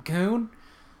goddamn goon,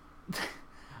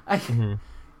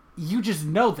 you just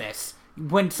know this.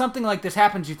 When something like this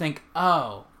happens, you think,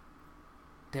 oh,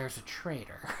 there's a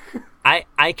traitor.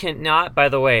 I cannot, by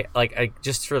the way,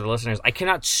 just for the listeners, I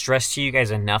cannot stress to you guys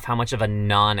enough how much of a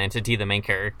non-entity the main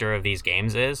character of these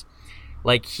games is.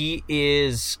 Like, he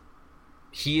is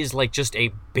like just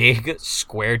a big,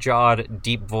 square-jawed,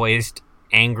 deep-voiced,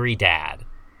 angry dad.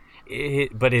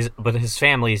 But his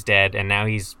family's dead, and now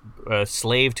he's a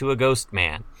slave to a ghost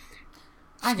man.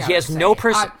 He has no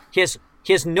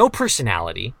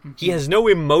personality. Mm-hmm. He has no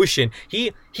emotion.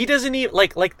 He doesn't even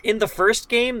like in the first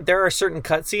game. There are certain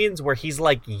cutscenes where he's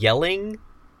like yelling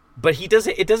but he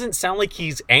doesn't. It doesn't sound like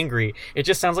he's angry. It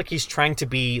just sounds like he's trying to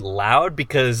be loud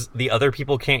because the other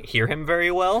people can't hear him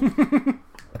very well.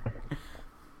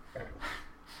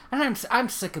 And I'm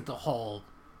sick of the whole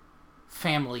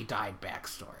family died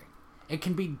backstory. It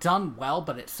can be done well,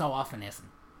 but it so often isn't.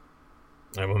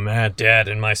 I'm a mad dad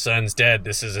and my son's dead.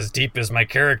 This is as deep as my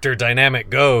character dynamic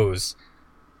goes.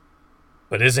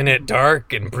 But isn't it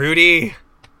dark and broody?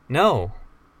 No.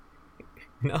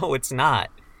 No, it's not.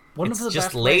 It's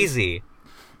just lazy.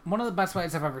 One of the best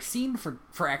ways I've ever seen for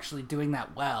actually doing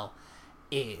that well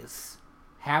is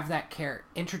have that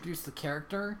introduce the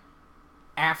character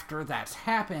after that's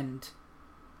happened,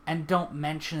 and don't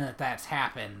mention that that's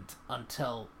happened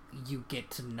until you get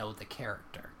to know the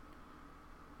character.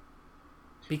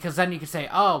 Because then you can say,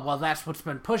 oh, well, that's what's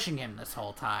been pushing him this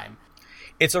whole time.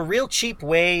 It's a real cheap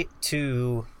way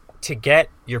to get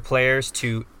your players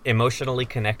to emotionally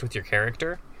connect with your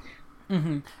character.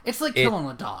 Mm-hmm. It's like killing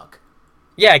a dog.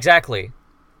 Yeah, exactly.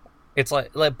 It's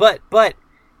like but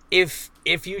if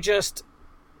you just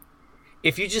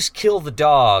kill the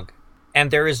dog and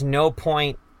there is no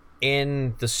point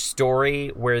in the story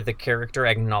where the character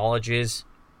acknowledges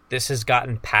this has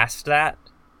gotten past that,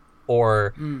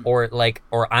 or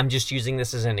I'm just using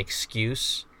this as an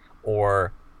excuse,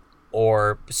 or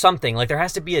something, like there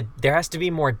has to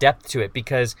be more depth to it,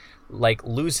 because like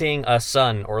losing a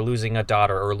son or losing a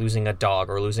daughter or losing a dog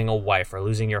or losing a wife or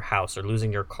losing your house or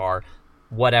losing your car,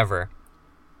 whatever,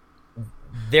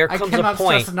 there comes a point. I cannot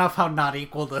stress enough how not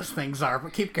equal those things are,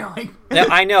 but keep going.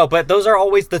 I know, but those are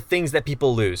always the things that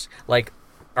people lose. Like,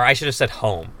 or I should have said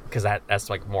home, because that's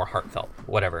like more heartfelt.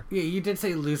 Whatever. Yeah, you did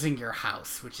say losing your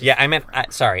house, which is I meant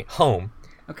sorry, home.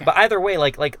 Okay. But either way,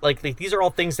 like these are all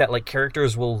things that like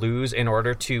characters will lose in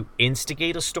order to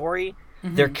instigate a story.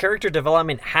 Mm-hmm. Their character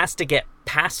development has to get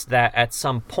past that at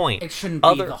some point. It shouldn't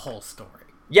be the whole story.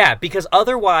 Yeah, because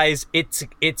otherwise it's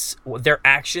their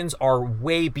actions are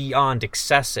way beyond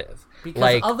excessive.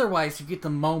 Because otherwise you get the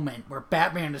moment where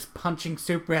Batman is punching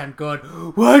Superman going,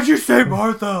 "Why'd you say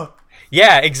Martha?"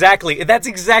 Yeah, exactly. That's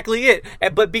exactly it.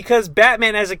 But because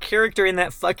Batman as a character in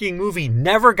that fucking movie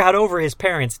never got over his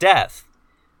parents' death.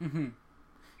 Mm-hmm.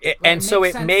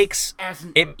 It makes as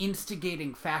an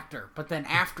instigating factor, but then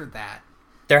after that,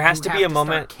 there has to be a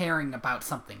moment start caring about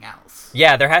something else.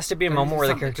 Yeah, there has to be a moment where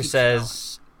the character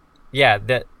says, "Yeah,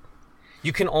 that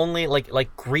you can only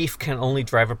like grief can only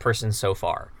drive a person so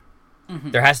far.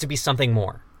 Mm-hmm. There has to be something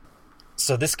more."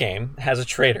 So this game has a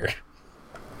traitor.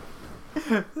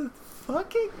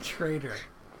 Fucking traitor.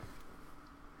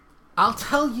 I'll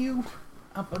tell you.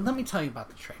 Let me tell you about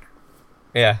the traitor.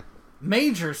 Yeah.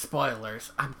 Major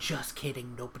spoilers. I'm just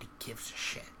kidding. Nobody gives a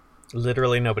shit.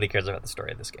 Literally nobody cares about the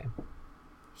story of this game.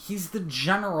 He's the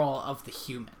general of the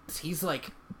humans. He's like,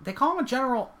 they call him a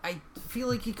general. I feel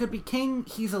like he could be king.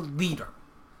 He's a leader.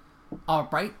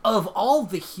 Alright? Of all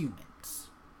the humans.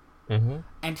 Mm-hmm.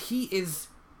 And he is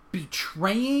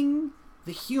betraying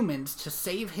the humans to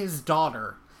save his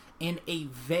daughter in a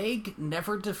vague,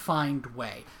 never defined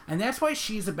way. And that's why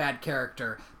she's a bad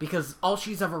character, because all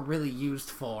she's ever really used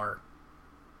for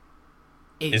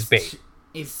is bait.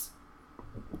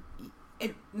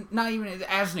 Not even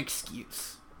as an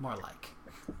excuse, more like.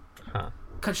 Huh.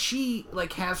 Because she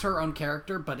like has her own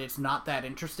character, but it's not that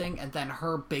interesting, and then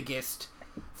her biggest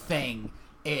thing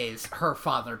is her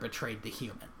father betrayed the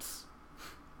humans.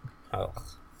 Oh.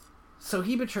 So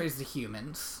he betrays the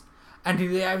humans, and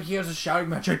he has a shouting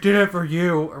match, "I did it for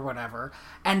you," or whatever.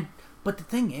 But the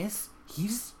thing is,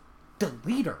 he's the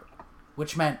leader,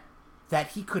 which meant that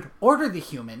he could order the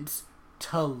humans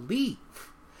to leave.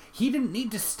 He didn't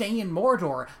need to stay in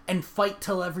Mordor and fight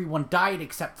till everyone died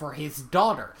except for his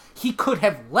daughter. He could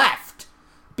have left,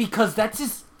 because that's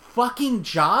his fucking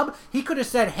job. He could have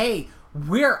said, "Hey,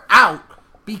 we're out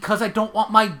because I don't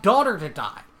want my daughter to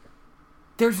die."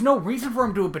 There's no reason for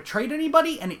him to have betrayed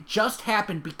anybody, and it just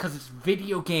happened because it's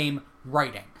video game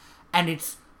writing. And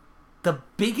it's the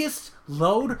biggest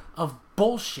load of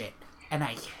bullshit, and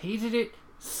I hated it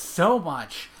so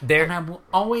much. And I will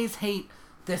always hate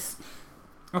this.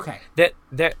 Okay.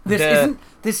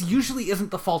 This usually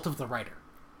isn't the fault of the writer.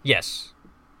 Yes.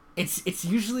 It's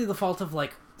usually the fault of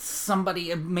like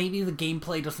somebody. Maybe the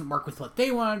gameplay doesn't work with what they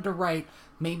wanted to write.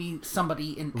 Maybe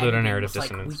somebody in editing was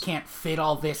like, "We can't fit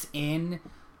all this in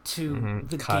to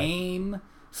the game,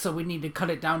 so we need to cut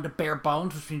it down to bare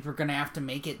bones, which means we're going to have to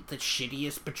make it the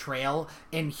shittiest betrayal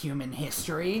in human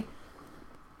history."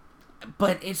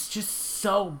 But it's just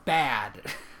so bad.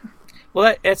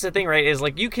 Well, that's the thing, right? Is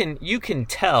like you can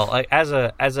tell, like, as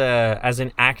an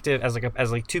active,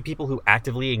 as like two people who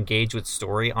actively engage with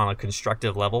story on a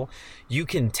constructive level, you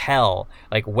can tell,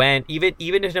 like, when even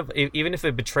if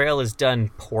a betrayal is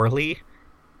done poorly,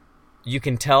 you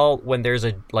can tell when there's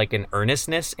an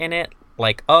earnestness in it,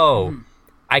 like, oh,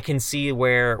 I can see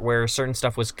where certain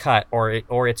stuff was cut, or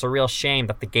it's a real shame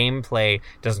that the gameplay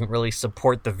doesn't really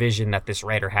support the vision that this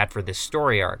writer had for this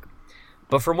story arc.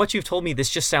 But from what you've told me, this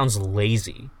just sounds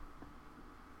lazy.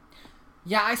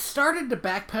 Yeah, I started to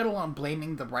backpedal on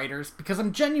blaming the writers because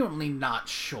I'm genuinely not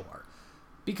sure.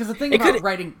 Because the thing about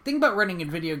writing in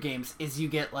video games is you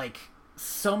get like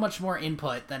so much more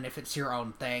input than if it's your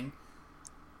own thing.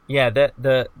 Yeah,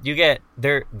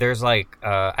 there's like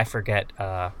I forget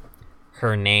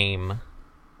her name,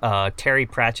 Terry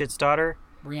Pratchett's daughter,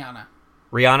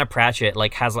 Rihanna Pratchett,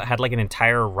 like had like an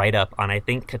entire write up on, I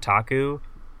think, Kotaku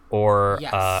or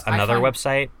another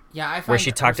website. Yeah, I find where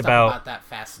she talked about that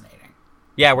fascinating.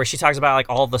 Yeah, where she talks about like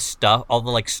all the stuff, all the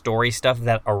like story stuff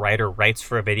that a writer writes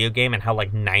for a video game, and how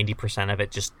like 90% of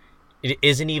it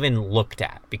isn't even looked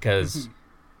at because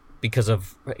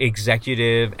of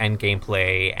executive and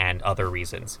gameplay and other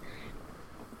reasons.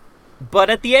 But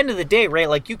at the end of the day, right,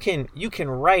 like you can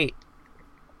write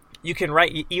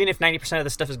even if 90% of the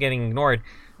stuff is getting ignored,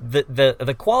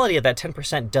 the quality of that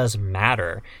 10% does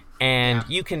matter. And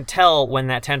you can tell when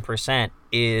that 10%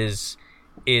 is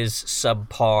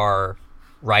subpar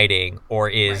writing or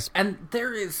is... Right. And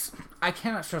there is... I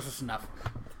cannot stress this enough.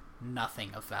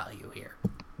 Nothing of value here.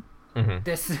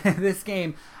 This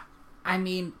game... I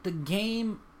mean, the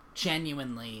game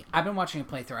genuinely... I've been watching a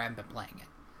playthrough, I haven't been playing it.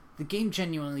 The game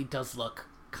genuinely does look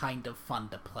kind of fun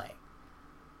to play.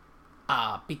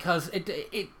 Because it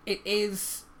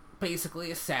is basically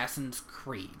Assassin's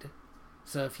Creed.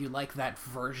 So if you like that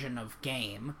version of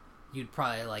game, you'd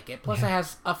probably like it. Plus, it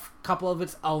has a couple of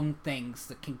its own things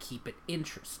that can keep it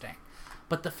interesting.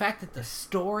 But the fact that the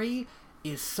story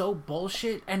is so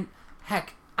bullshit, and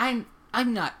heck, I'm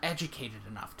not educated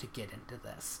enough to get into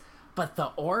this, but the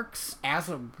orcs as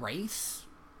a race,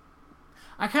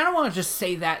 I kind of want to just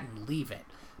say that and leave it,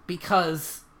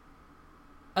 because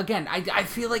again, I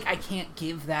feel like I can't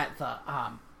give that the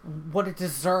what it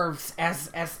deserves as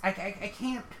I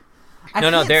can't. I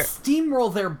can't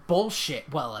steamroll their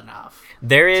bullshit well enough.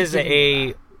 There is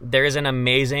an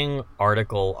amazing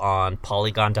article on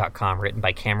Polygon.com written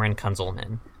by Cameron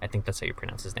Kunzelman. I think that's how you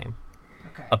pronounce his name.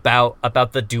 Okay.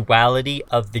 About the duality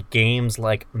of the game's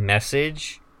like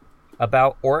message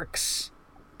about orcs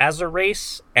as a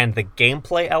race and the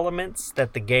gameplay elements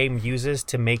that the game uses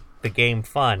to make the game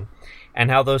fun, and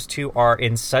how those two are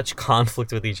in such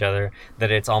conflict with each other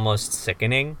that it's almost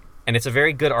sickening. And it's a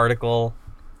very good article.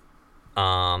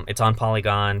 It's on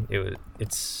Polygon. It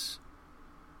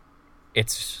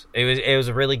was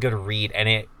a really good read,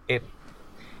 and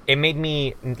it made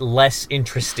me less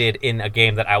interested in a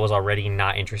game that I was already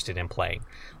not interested in playing.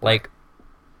 Like,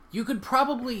 you could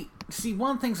probably see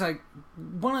one of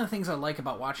the things I like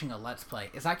about watching a Let's Play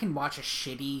is I can watch a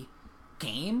shitty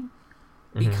game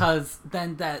because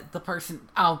then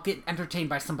I'll get entertained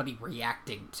by somebody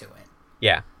reacting to it.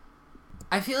 Yeah.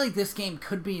 I feel like this game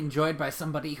could be enjoyed by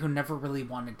somebody who never really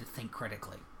wanted to think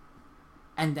critically.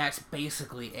 And that's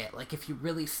basically it. Like, if you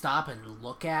really stop and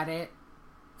look at it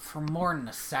for more than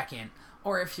a second,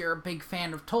 or if you're a big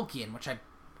fan of Tolkien, which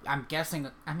I'm guessing,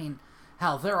 I mean,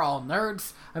 hell, they're all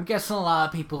nerds. I'm guessing a lot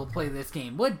of people who play this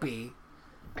game would be.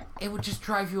 It would just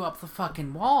drive you up the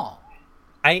fucking wall.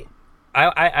 I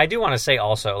do want to say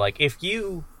also, like, if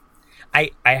you...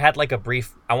 I had like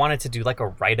I wanted to do like a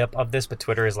write-up of this, but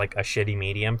Twitter is like a shitty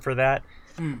medium for that.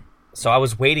 So I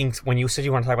was waiting when you said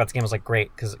you want to talk about this game. I was like, great,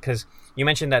 because you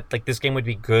mentioned that like this game would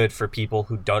be good for people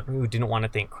who didn't want to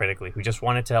think critically, who just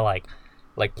wanted to like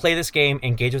play this game,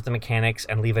 engage with the mechanics,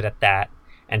 and leave it at that,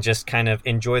 and just kind of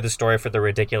enjoy the story for the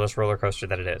ridiculous roller coaster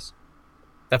that it is.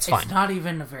 That's fine. It's not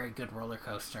even a very good roller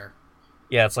coaster.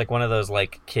 Yeah, it's like one of those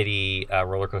like kiddie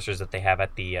roller coasters that they have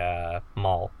at the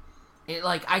mall. It,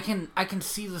 like, I can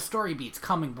see the story beats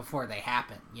coming before they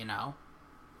happen, you know?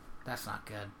 That's not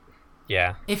good.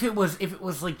 Yeah. If it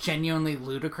was like genuinely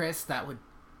Ludacris, that would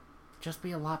just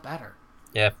be a lot better.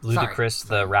 Yeah, if Ludacris,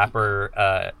 the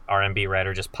rapper, R&B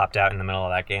writer, just popped out in the middle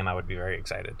of that game, I would be very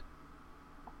excited.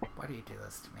 Why do you do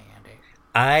this to me, Andy?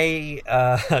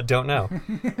 I don't know.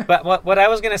 But what I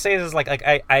was gonna say is like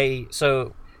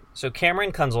so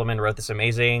Cameron Kunzelman wrote this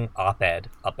amazing op-ed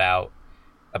about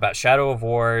Shadow of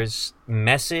War's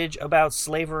message about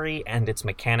slavery and its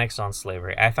mechanics on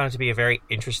slavery. I found it to be a very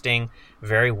interesting,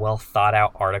 very well thought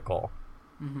out article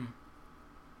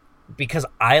because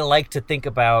I like to think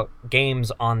about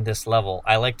games on this level.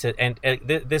 I like to, and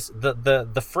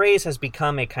the phrase has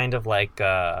become a kind of like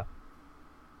a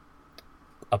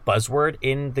buzzword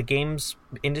in the games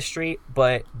industry,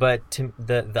 but to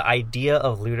the idea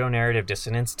of ludonarrative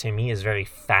dissonance to me is very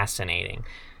fascinating.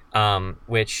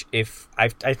 Which, if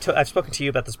I've spoken to you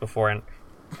about this before,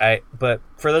 but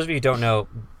for those of you who don't know,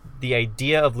 the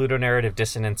idea of ludonarrative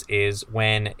dissonance is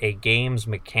when a game's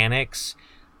mechanics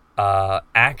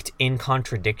act in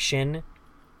contradiction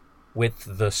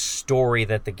with the story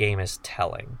that the game is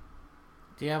telling.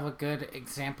 Do you have a good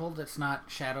example that's not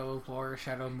Shadow of War or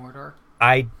Shadow of Mordor?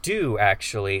 I do,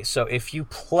 actually. So if you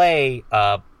play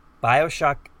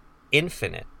Bioshock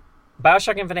Infinite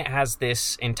has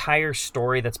this entire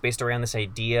story that's based around this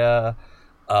idea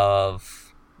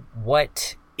of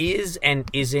what is and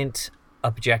isn't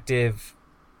objective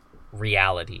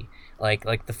reality.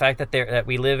 Like the fact that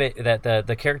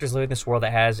the characters live in this world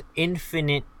that has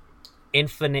infinite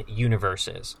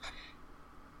universes.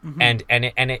 Mm-hmm. And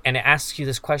it asks you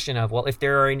this question of, well, if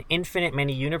there are an infinite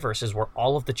many universes where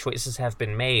all of the choices have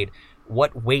been made,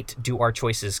 what weight do our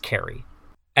choices carry?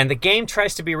 And the game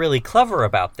tries to be really clever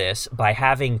about this by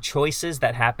having choices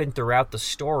that happen throughout the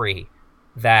story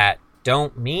that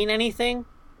don't mean anything.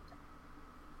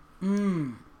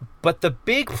 But the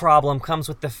big problem comes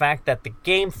with the fact that the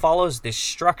game follows this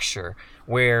structure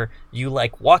where you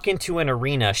like walk into an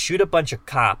arena, shoot a bunch of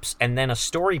cops, and then a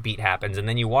story beat happens, and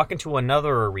then you walk into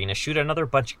another arena, shoot another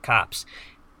bunch of cops,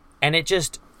 and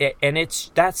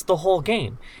that's the whole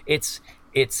game. It's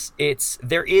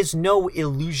there is no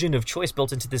illusion of choice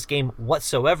built into this game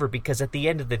whatsoever, because at the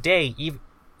end of the day,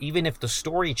 even if the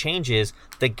story changes,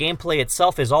 the gameplay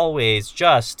itself is always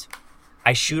just,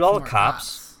 I shoot all the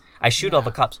cops. I shoot all the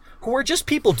cops, who are just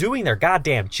people doing their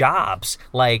goddamn jobs.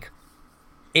 Like,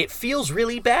 it feels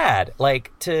really bad.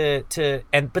 Like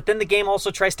but then the game also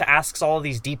tries to ask all of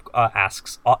these deep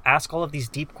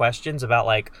questions about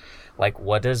like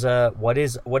what is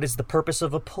the purpose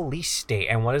of a police state,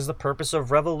 and what is the purpose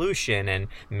of revolution, and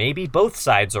maybe both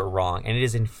sides are wrong, and it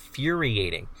is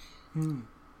infuriating.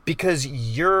 Because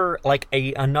you're like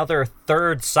another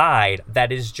third side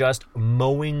that is just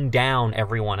mowing down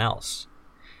everyone else.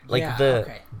 Like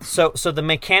so the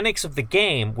mechanics of the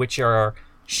game, which are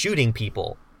shooting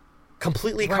people,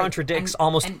 completely contradicts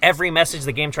almost every message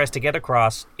the game tries to get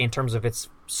across in terms of its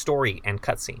story and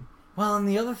cutscene. Well, and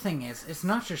the other thing is, it's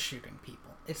not just shooting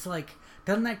people. It's like,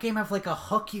 doesn't that game have like a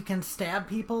hook you can stab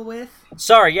people with?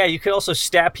 Sorry, yeah, you could also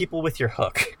stab people with your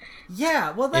hook.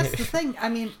 Yeah, well, that's the thing. I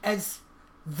mean, as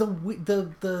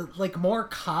the like more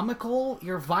comical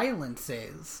your violence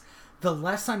is, the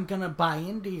less I'm gonna buy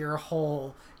into your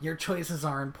whole "your choices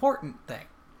are important" thing.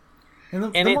 And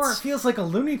the more it feels like a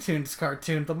Looney Tunes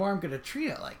cartoon, the more I'm gonna treat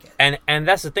it like it. And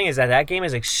that's the thing, is that game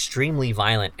is extremely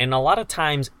violent, and a lot of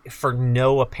times for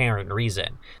no apparent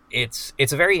reason. It's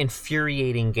a very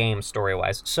infuriating game story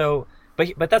wise. So,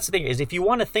 but that's the thing, is if you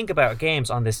want to think about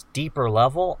games on this deeper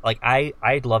level, like I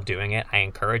love doing it. I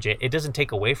encourage it. It doesn't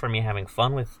take away from me having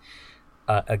fun with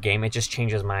a game. It just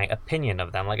changes my opinion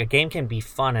of them. Like, a game can be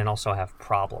fun and also have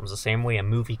problems, the same way a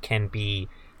movie can be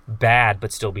bad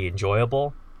but still be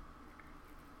enjoyable,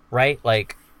 right?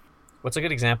 Like, what's a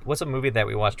good example? What's a movie that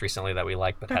we watched recently that we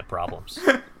liked but had problems?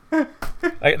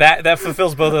 Like, that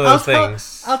fulfills both of those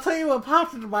things. I'll tell you what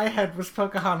popped into my head was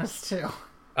Pocahontas 2.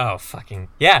 Oh, fucking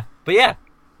yeah. But yeah,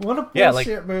 what a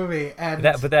bullshit movie. And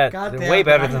that way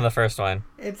better than the first one.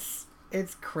 It's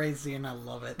crazy and I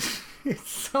love it.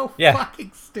 It's so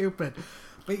fucking stupid.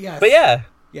 But yes.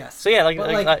 Yes. So yeah,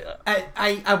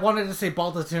 I wanted to say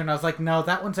Baltatoon. I was like, no,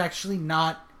 that one's actually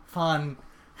not fun.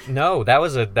 No, that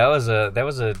was exhausting.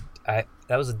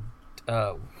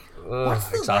 What's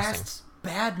the last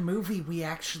bad movie we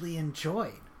actually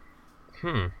enjoyed?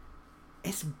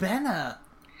 It's been a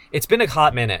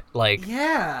hot minute. Like,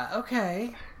 yeah,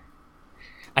 okay.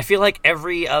 I feel like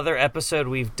every other episode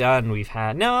we've done, we've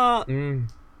had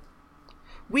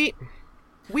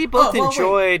we both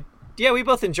enjoyed. Yeah, we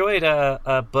both enjoyed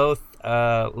both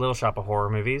Little Shop of Horror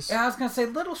movies. Yeah, I was gonna say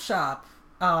Little Shop,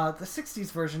 the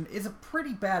 '60s version, is a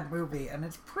pretty bad movie, and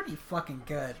it's pretty fucking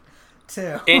good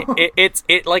too. Its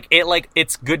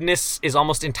goodness is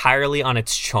almost entirely on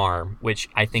its charm, which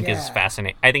I think is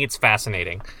fascinating. I think it's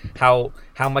fascinating how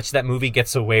much that movie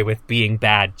gets away with being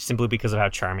bad simply because of how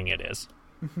charming it is.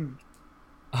 Mm-hmm.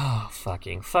 Oh, fuck.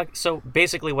 So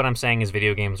basically what I'm saying is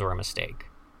video games were a mistake.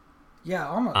 Yeah,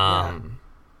 almost.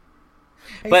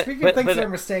 Hey, speaking of things that are a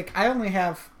mistake, I've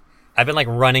been like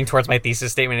running towards my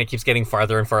thesis statement and it keeps getting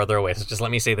farther and farther away, so just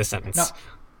let me say this sentence.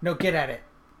 No, get at it.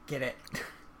 Get it.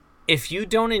 If you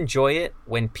don't enjoy it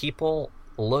when people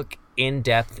look in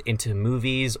depth into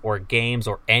movies or games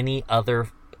or any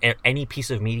piece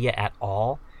of media at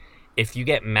all, if you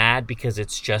get mad because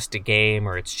it's just a game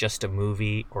or it's just a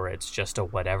movie or it's just a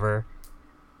whatever,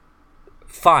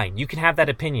 fine, you can have that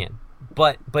opinion.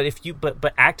 But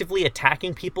actively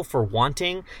attacking people for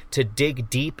wanting to dig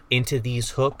deep into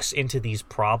these hooks, into these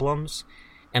problems,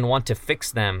 and want to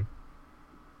fix them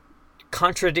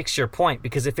contradicts your point,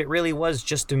 because if it really was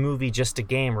just a movie, just a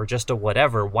game, or just a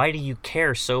whatever, why do you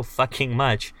care so fucking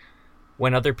much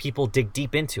when other people dig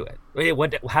deep into it?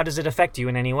 How does it affect you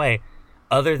in any way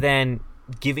other than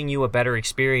giving you a better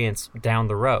experience down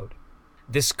the road?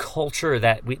 This culture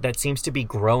that seems to be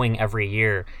growing every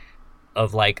year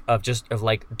of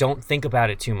don't think about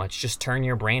it too much, just turn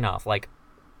your brain off. Like,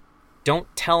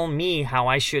 don't tell me how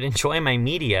I should enjoy my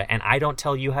media, and I don't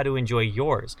tell you how to enjoy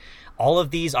yours. All of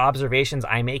these observations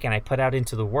I make and I put out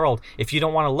into the world, if you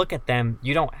don't want to look at them,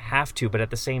 you don't have to. But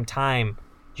at the same time,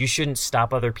 you shouldn't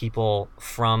stop other people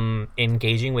from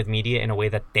engaging with media in a way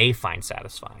that they find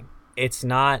satisfying. It's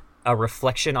not a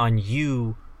reflection on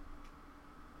you.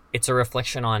 It's a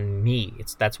reflection on me.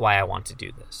 That's why I want to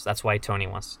do this. That's why Tony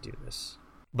wants to do this.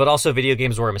 But also, video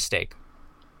games were a mistake.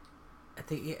 At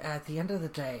the end of the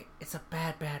day, it's a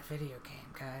bad video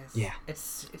game, guys. Yeah.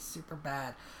 It's super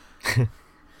bad.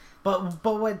 But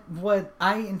what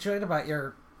I enjoyed about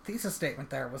your thesis statement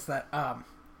there was that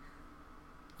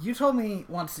you told me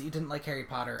once that you didn't like Harry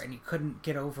Potter and you couldn't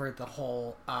get over the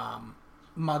whole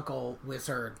Muggle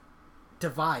wizard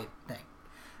divide thing.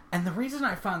 And the reason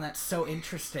I found that so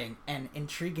interesting and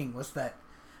intriguing was that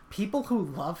people who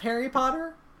love Harry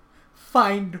Potter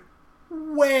find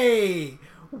way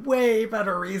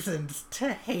better reasons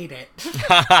to hate it.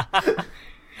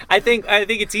 I think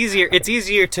it's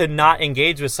easier to not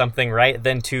engage with something, right,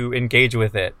 than to engage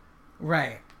with it.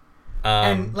 Right.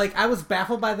 And like, I was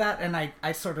baffled by that, and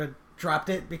I sort of dropped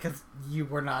it because you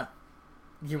were not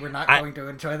going to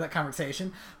enjoy that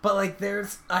conversation. But like,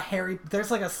 there's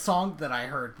like a song that I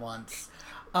heard once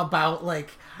about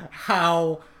like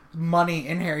how money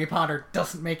in Harry Potter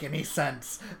doesn't make any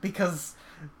sense because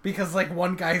like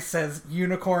one guy says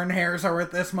unicorn hairs are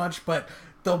worth this much, but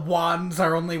the wands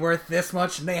are only worth this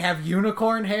much, and they have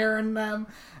unicorn hair in them,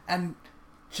 and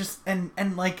just and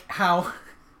like how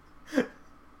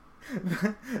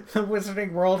the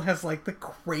wizarding world has like the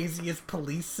craziest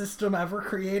police system ever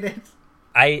created.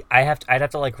 I'd have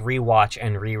to like rewatch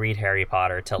and reread Harry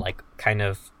Potter to like kind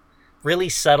of really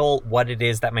settle what it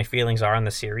is that my feelings are on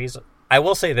the series. I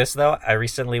will say this though, I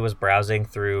recently was browsing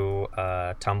through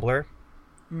Tumblr.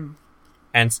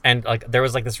 And like there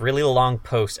was like this really long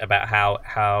post about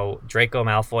how Draco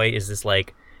Malfoy is this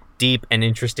like deep and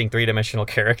interesting three-dimensional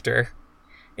character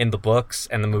in the books,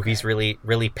 and the movies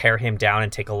really pare him down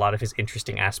and take a lot of his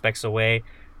interesting aspects away.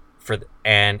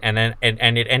 And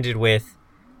it ended with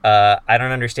I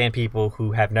don't understand people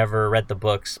who have never read the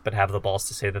books but have the balls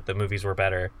to say that the movies were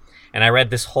better. And I read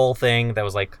this whole thing that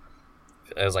was like,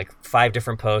 it was like 5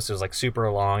 different posts. It was like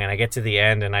super long, and I get to the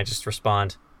end and I just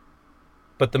respond,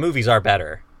 but the movies are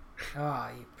better. Oh,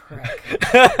 you prick.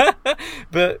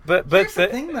 but here's the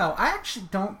thing though, I actually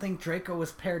don't think Draco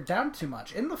was pared down too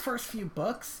much. In the first few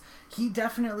books, he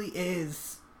definitely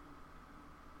is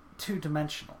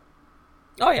two-dimensional.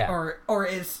 Oh yeah. Or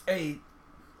is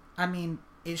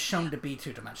shown to be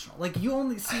two-dimensional. Like, you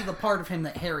only see the part of him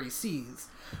that Harry sees,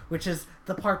 which is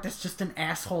the part that's just an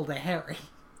asshole to Harry.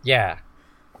 Yeah.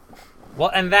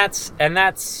 Well, and that's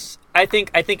I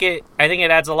think it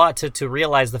adds a lot to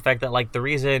realize the fact that like the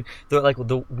reason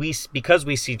because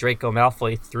we see Draco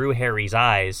Malfoy through Harry's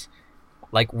eyes,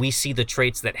 like we see the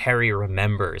traits that Harry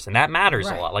remembers, and that matters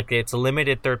a lot. Like, it's a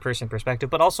limited third-person perspective,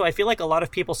 but also I feel like a lot of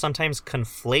people sometimes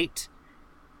conflate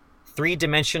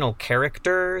three-dimensional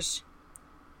characters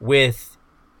with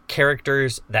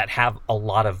characters that have a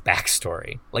lot of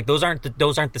backstory. Like, those aren't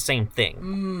the same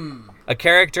thing. A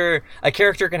character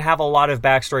can have a lot of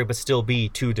backstory but still be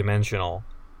two-dimensional,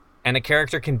 and a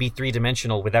character can be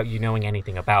three-dimensional without you knowing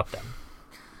anything about them.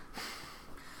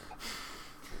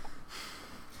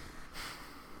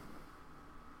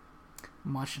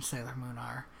 I'm watching Sailor Moon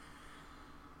R.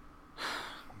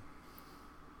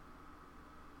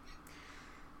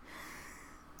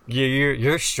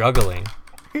 You're struggling.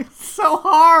 It's so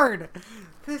hard.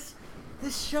 This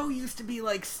show used to be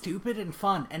like stupid and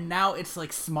fun, and now it's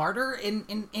like smarter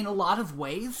in a lot of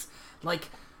ways. Like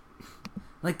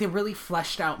they really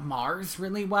fleshed out Mars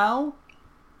really well,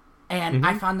 and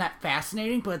I found that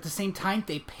fascinating. But at the same time,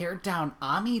 they pared down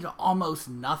Ami to almost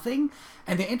nothing,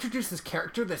 and they introduced this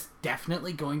character that's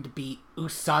definitely going to be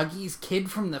Usagi's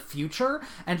kid from the future,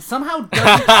 and somehow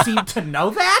doesn't seem to know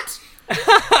that.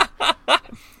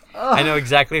 I know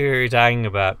exactly who you're talking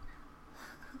about.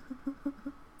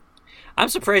 I'm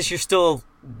surprised you're still.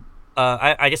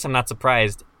 I guess I'm not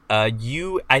surprised. I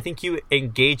think you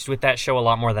engaged with that show a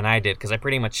lot more than I did, because I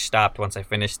pretty much stopped once I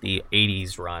finished the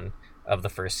 '80s run of the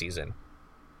first season,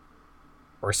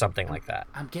 or something like that.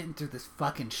 I'm getting through this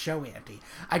fucking show, Andy.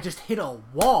 I just hit a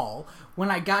wall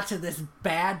when I got to this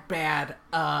bad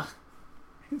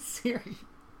series.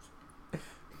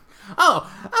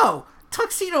 Oh,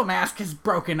 Tuxedo Mask has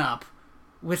broken up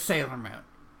with Sailor Moon.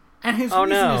 And his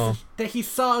reason is that he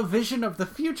saw a vision of the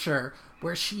future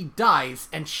where she dies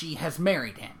and she has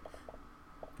married him.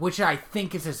 Which I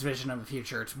think is his vision of the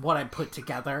future. It's what I put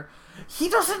together. He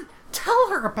doesn't tell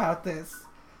her about this.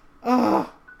 Ugh.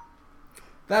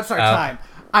 That's our time.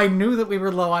 I knew that we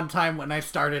were low on time when I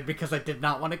started because I did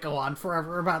not want to go on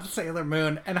forever about Sailor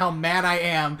Moon and how mad I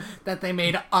am that they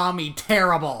made Ami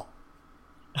terrible.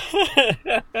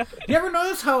 You ever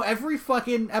notice how every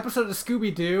fucking episode of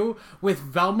Scooby-Doo with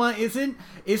Velma isn't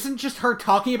just her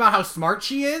talking about how smart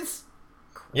she is?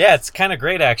 Yeah, it's kind of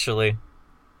great, actually.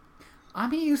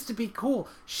 Ami used to be cool.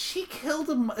 She killed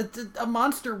a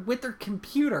monster with her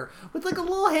computer. With like a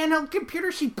little handheld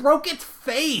computer, she broke its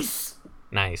face.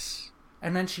 Nice.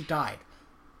 And then she died.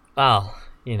 Well,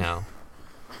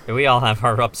 we all have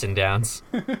our ups and downs.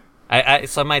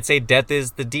 Some might say death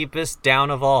is the deepest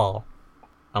down of all.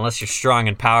 Unless you're strong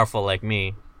and powerful like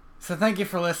me. So thank you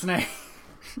for listening.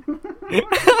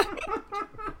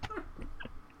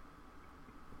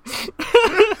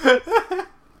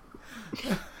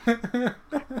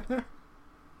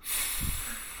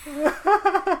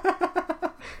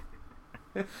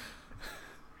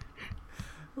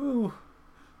 Ooh.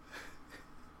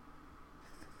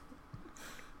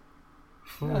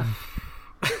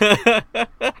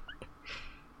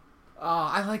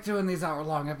 I like doing these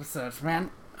hour-long episodes, man.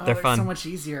 They're fun. So much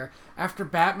easier. After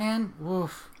Batman,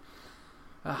 woof.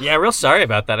 Yeah, real sorry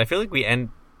about that. I feel like we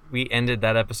ended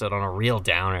that episode on a real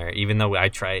downer, even though we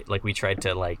tried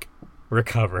to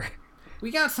recover. We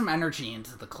got some energy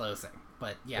into the closing,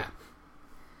 but yeah.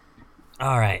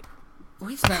 All right.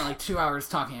 We spent 2 hours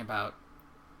talking about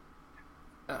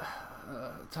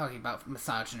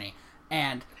misogyny,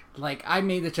 and I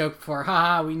made the joke before,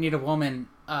 haha, we need a woman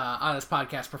on this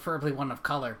podcast, preferably one of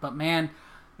color. But man,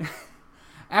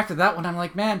 after that one, I'm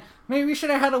like, man, maybe we should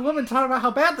have had a woman talk about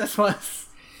how bad this was.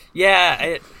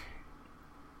 Yeah,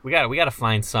 we got to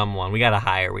find someone. We got to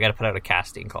hire. We got to put out a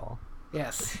casting call.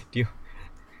 Yes.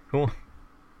 Who?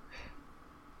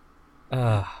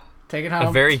 Take it home.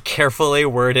 A very carefully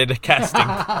worded casting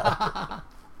call.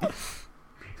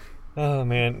 Oh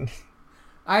man.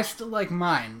 I still like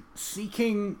mine.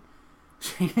 Seeking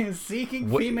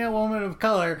female woman of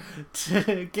color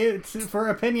for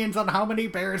opinions on how many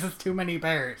bears is too many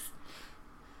bears.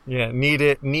 Yeah,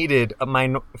 needed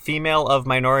a female of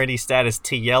minority status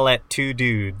to yell at two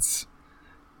dudes.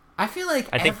 I feel like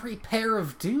every pair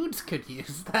of dudes could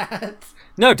use that.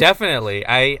 No, definitely.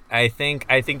 I think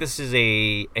this is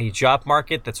a job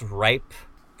market that's ripe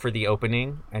for the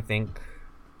opening. I think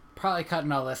probably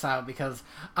cutting all this out because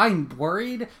I'm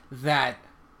worried that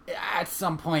at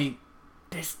some point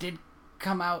this did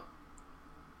come out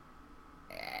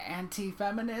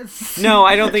anti-feminist. No,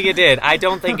 I don't think it did. I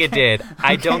don't think it did.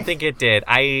 I don't think it did.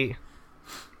 I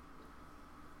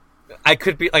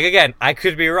could be I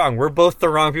could be wrong. We're both the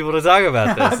wrong people to talk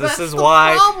about this. This is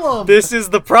why problem. This is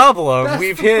the problem.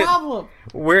 That's the problem.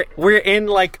 We're in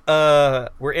an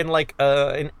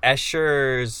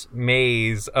Escher's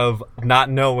maze of not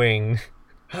knowing.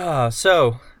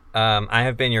 So, I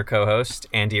have been your co-host,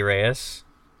 Andy Reyes.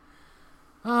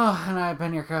 Oh, and I've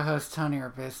been your co-host, Tony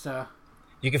Robusto.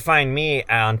 You can find me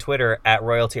on Twitter at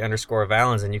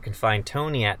royalty_Valens, and you can find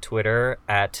Tony at Twitter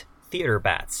at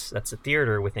TheaterBats. That's a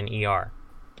theater with an ER.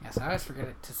 Yes, I always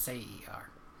forget to say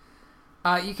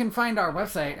ER. You can find our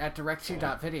website at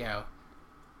direct2.video.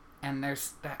 And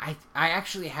I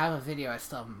actually have a video I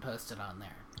still haven't posted on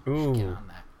there. Ooh. Get on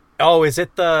that. Oh, is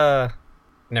it the...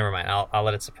 Never mind. I'll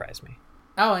let it surprise me.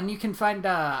 Oh, and you can find...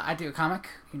 I do a comic.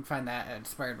 You can find that at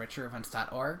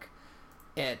inspiredbytrueevents.org.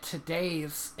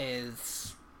 Today's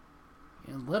is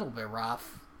a little bit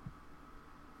rough.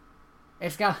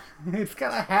 It's got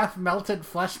a half melted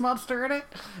flesh monster in it.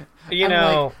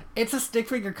 It's a stick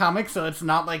figure comic, so it's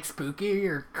not spooky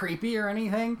or creepy or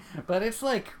anything, but it's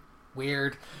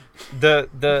weird.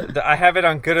 I have it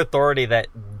on good authority that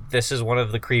this is one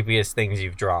of the creepiest things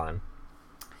you've drawn.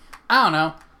 I don't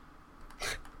know.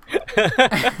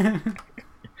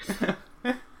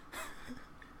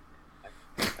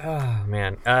 Oh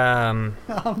man.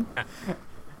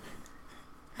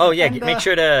 Oh yeah, And, make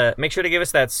sure to give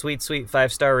us that sweet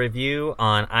 5-star review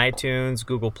on iTunes,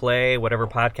 Google Play, whatever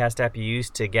podcast app you use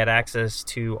to get access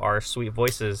to our sweet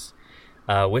voices,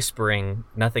 whispering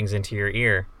nothings into your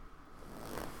ear.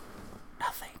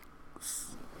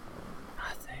 Nothings.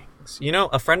 You know,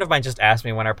 a friend of mine just asked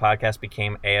me when our podcast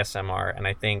became ASMR, and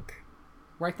I think,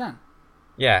 Right then.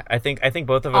 yeah, I think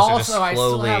both of us are just Also, I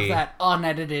slowly. still have that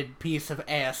unedited piece of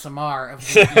ASMR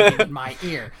of you in my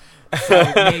ear. So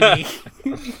maybe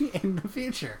in the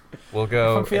future, We'll if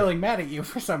go. I'm feeling mad at you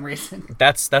for some reason.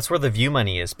 That's where the view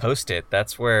money is. Post it.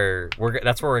 That's where we're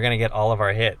gonna get all of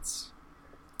our hits.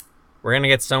 We're gonna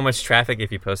get so much traffic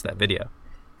if you post that video.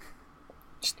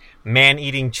 Just man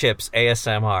eating chips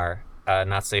ASMR.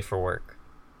 Not safe for work.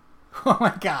 Oh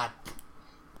my god,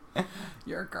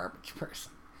 you're a garbage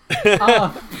person.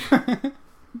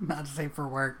 Not safe for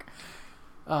work.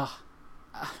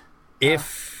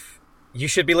 If you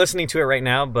should be listening to it right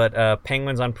now, but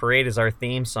Penguins on Parade is our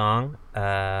theme song.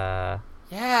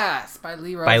 Yes, by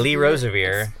Lee Rosevere. By Lee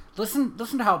Rosevere. Listen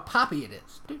to how poppy it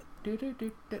is.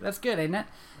 That's good, ain't it?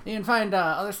 You can find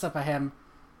other stuff by him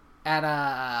at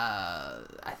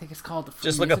I think it's called the Free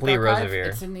Just look Music up Lee Archive.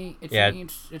 Rosevere.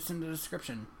 It's in the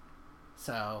description.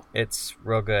 So It's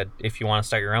real good if you want to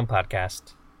start your own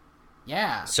podcast.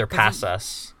 yeah, Surpass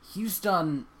us. He's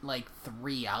done like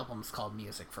 3 albums called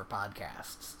Music for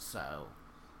Podcasts. So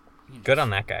you Good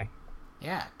on that guy.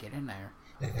 Yeah, get in there.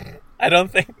 I don't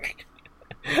think.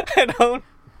 I don't.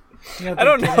 You I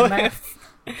don't think know get in there?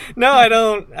 if. No, I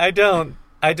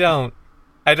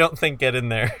don't think get in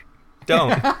there.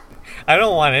 Don't. I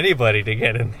don't want anybody to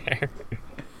get in there.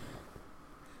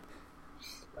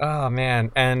 Oh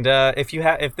man! And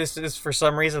if this is for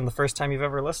some reason the first time you've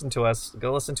ever listened to us,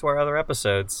 go listen to our other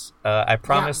episodes. I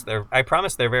promise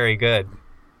they're very good.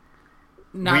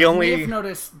 Now, We you only- may have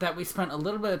noticed that we spent a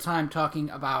little bit of time talking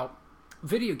about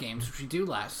video games, which we do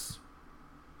less,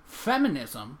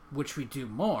 feminism, which we do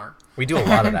more, We do a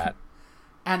lot of that.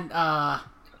 and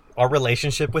Our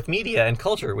relationship with media and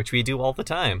culture, which we do all the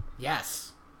time.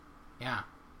 yes, yeah,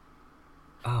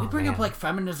 Oh, we bring up man. like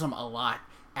feminism a lot,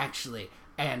 actually,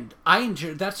 and I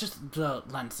enjoy. That's just the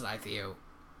lens that I view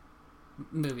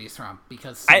movies from,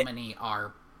 because so many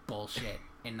are bullshit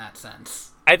in that sense.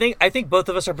 I think both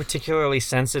of us are particularly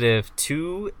sensitive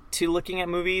to looking at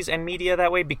movies and media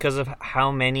that way because of how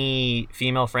many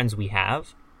female friends we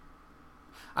have.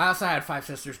 I also had 5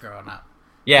 sisters growing up.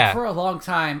 Yeah. Like, for a long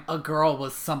time, a girl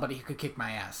was somebody who could kick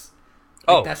my ass.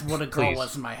 Like, Oh, that's what a girl please.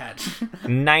 was in my head.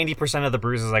 90% of the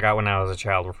bruises I got when I was a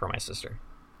child were from my sister.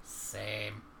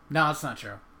 Same. No, that's not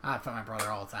true. I fight my brother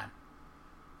all the time.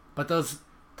 But those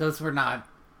were not.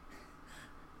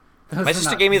 My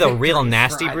sister gave me the real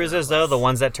nasty bruises though, the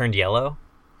ones that turned yellow,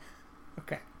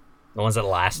 Okay. the ones that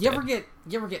lasted. You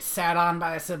ever get sat on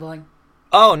by a sibling?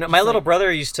 Oh no, my Just little like- brother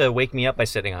used to wake me up by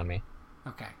sitting on me.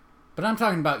 Okay. But I'm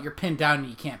talking about you're pinned down and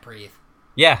you can't breathe.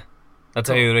 Yeah, that's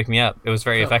how Cool. he would wake me up. It was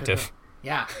very Cool, cool, effective. cool.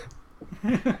 Yeah.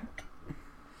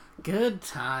 Good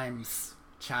times,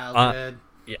 childhood.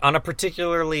 On a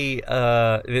particularly,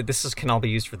 can all be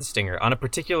used for the stinger. On a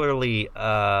particularly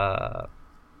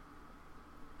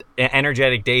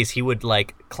energetic days, he would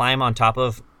like climb on top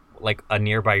of like a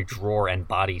nearby drawer and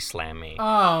body slam me.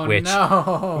 Oh which-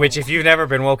 no! Which, if you've never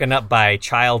been woken up by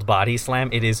child body slam,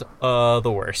 it is the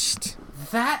worst.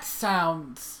 That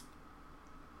sounds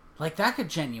like that could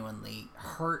genuinely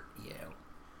hurt you.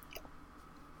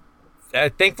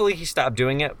 Thankfully, he stopped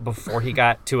doing it before he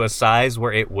got to a size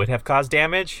where it would have caused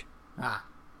damage. Ah.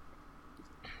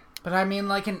 But I mean,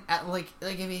 like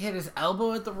if he hit his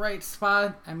elbow at the right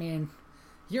spot, I mean,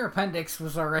 your appendix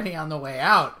was already on the way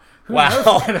out. Who knows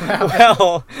Wow. what could have happened?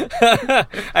 Well,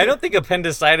 I don't think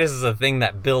appendicitis is a thing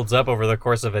that builds up over the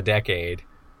course of a decade.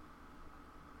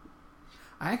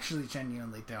 I actually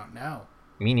genuinely don't know.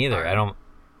 Me neither. I don't.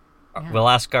 Yeah. We'll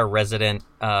ask our resident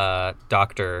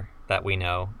doctor that we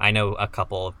know. I know a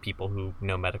couple of people who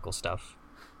know medical stuff.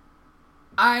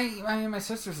 I mean, my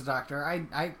sister's a doctor.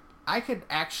 I could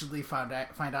actually find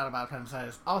out about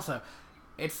appendicitis. Also,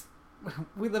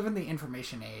 we live in the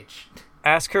information age.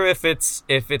 Ask her if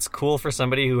it's cool for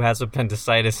somebody who has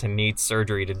appendicitis and needs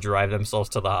surgery to drive themselves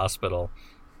to the hospital.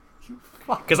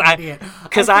 Because I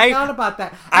forgot about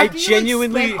that. I After you,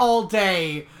 genuinely- spent all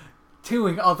day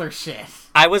doing other shit.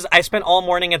 I spent all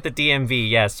morning at the DMV,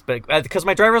 yes, but because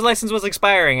my driver's license was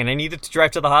expiring and I needed to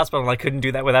drive to the hospital, and I couldn't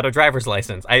do that without a driver's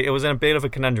license. It was in a bit of a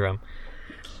conundrum.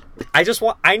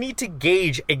 I need to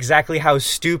gauge exactly how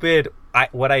stupid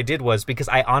what I did was, because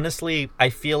I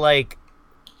feel like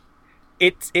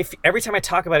if every time I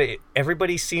talk about it,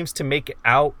 everybody seems to make it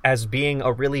out as being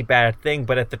a really bad thing,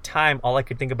 but at the time, all I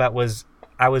could think about was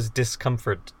I was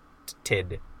discomforted.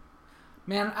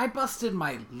 Man, I busted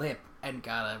my lip and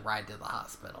got a ride to the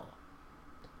hospital.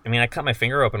 I mean, I cut my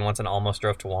finger open once and almost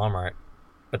drove to Walmart.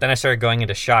 But then I started going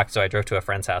into shock, so I drove to a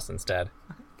friend's house instead.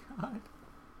 Oh my God.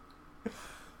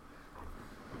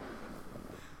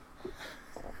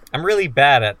 I'm really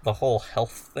bad at the whole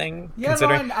health thing. Yeah,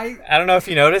 considering no, I don't know if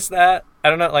you noticed that. I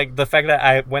don't know, like the fact that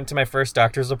I went to my first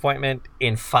doctor's appointment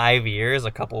in 5 years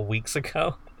a couple weeks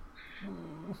ago.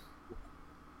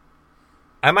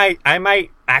 I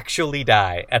might actually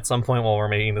die at some point while we're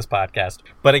making this podcast.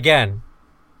 But again,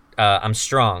 I'm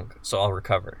strong, so I'll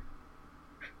recover.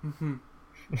 Mm-hmm.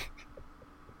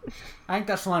 I think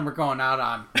that's the line we're going out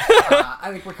on. I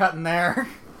think we're cutting there.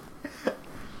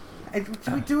 Did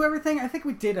we do everything? I think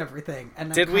we did everything,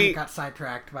 and then kind of got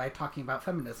sidetracked by talking about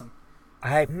feminism.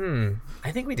 I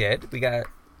think we did. We got...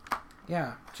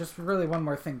 Yeah, just really one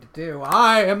more thing to do.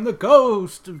 I am the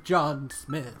ghost of John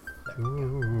Smith.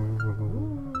 Ooh.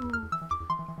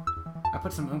 I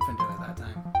put some oomph into it that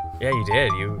time. Yeah, you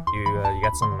did. You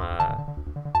got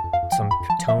some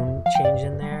tone change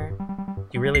in there.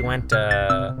 You really went.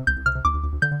 Oh,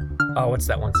 what's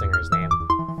that one singer's name?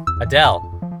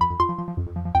 Adele.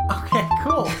 Okay,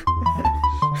 cool.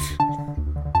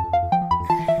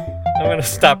 I'm gonna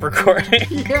stop recording.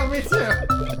 Yeah, me too.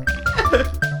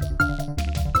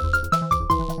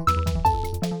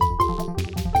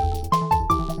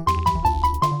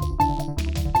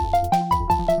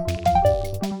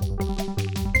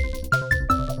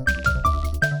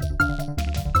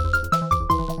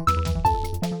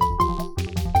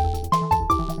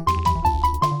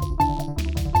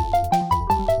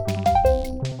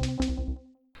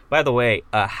 By the way,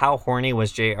 How Horny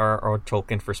Was J.R.R.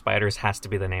 Tolkien for Spiders has to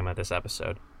be the name of this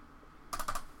episode.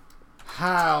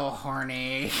 How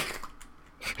horny.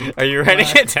 Are you writing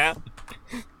it down?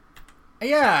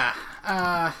 Yeah.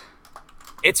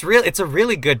 It's a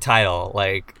really good title.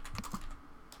 Like,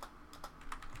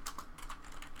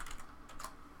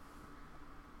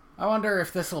 I wonder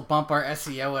if this will bump our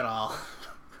SEO at all.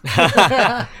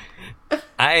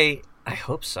 I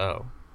hope so.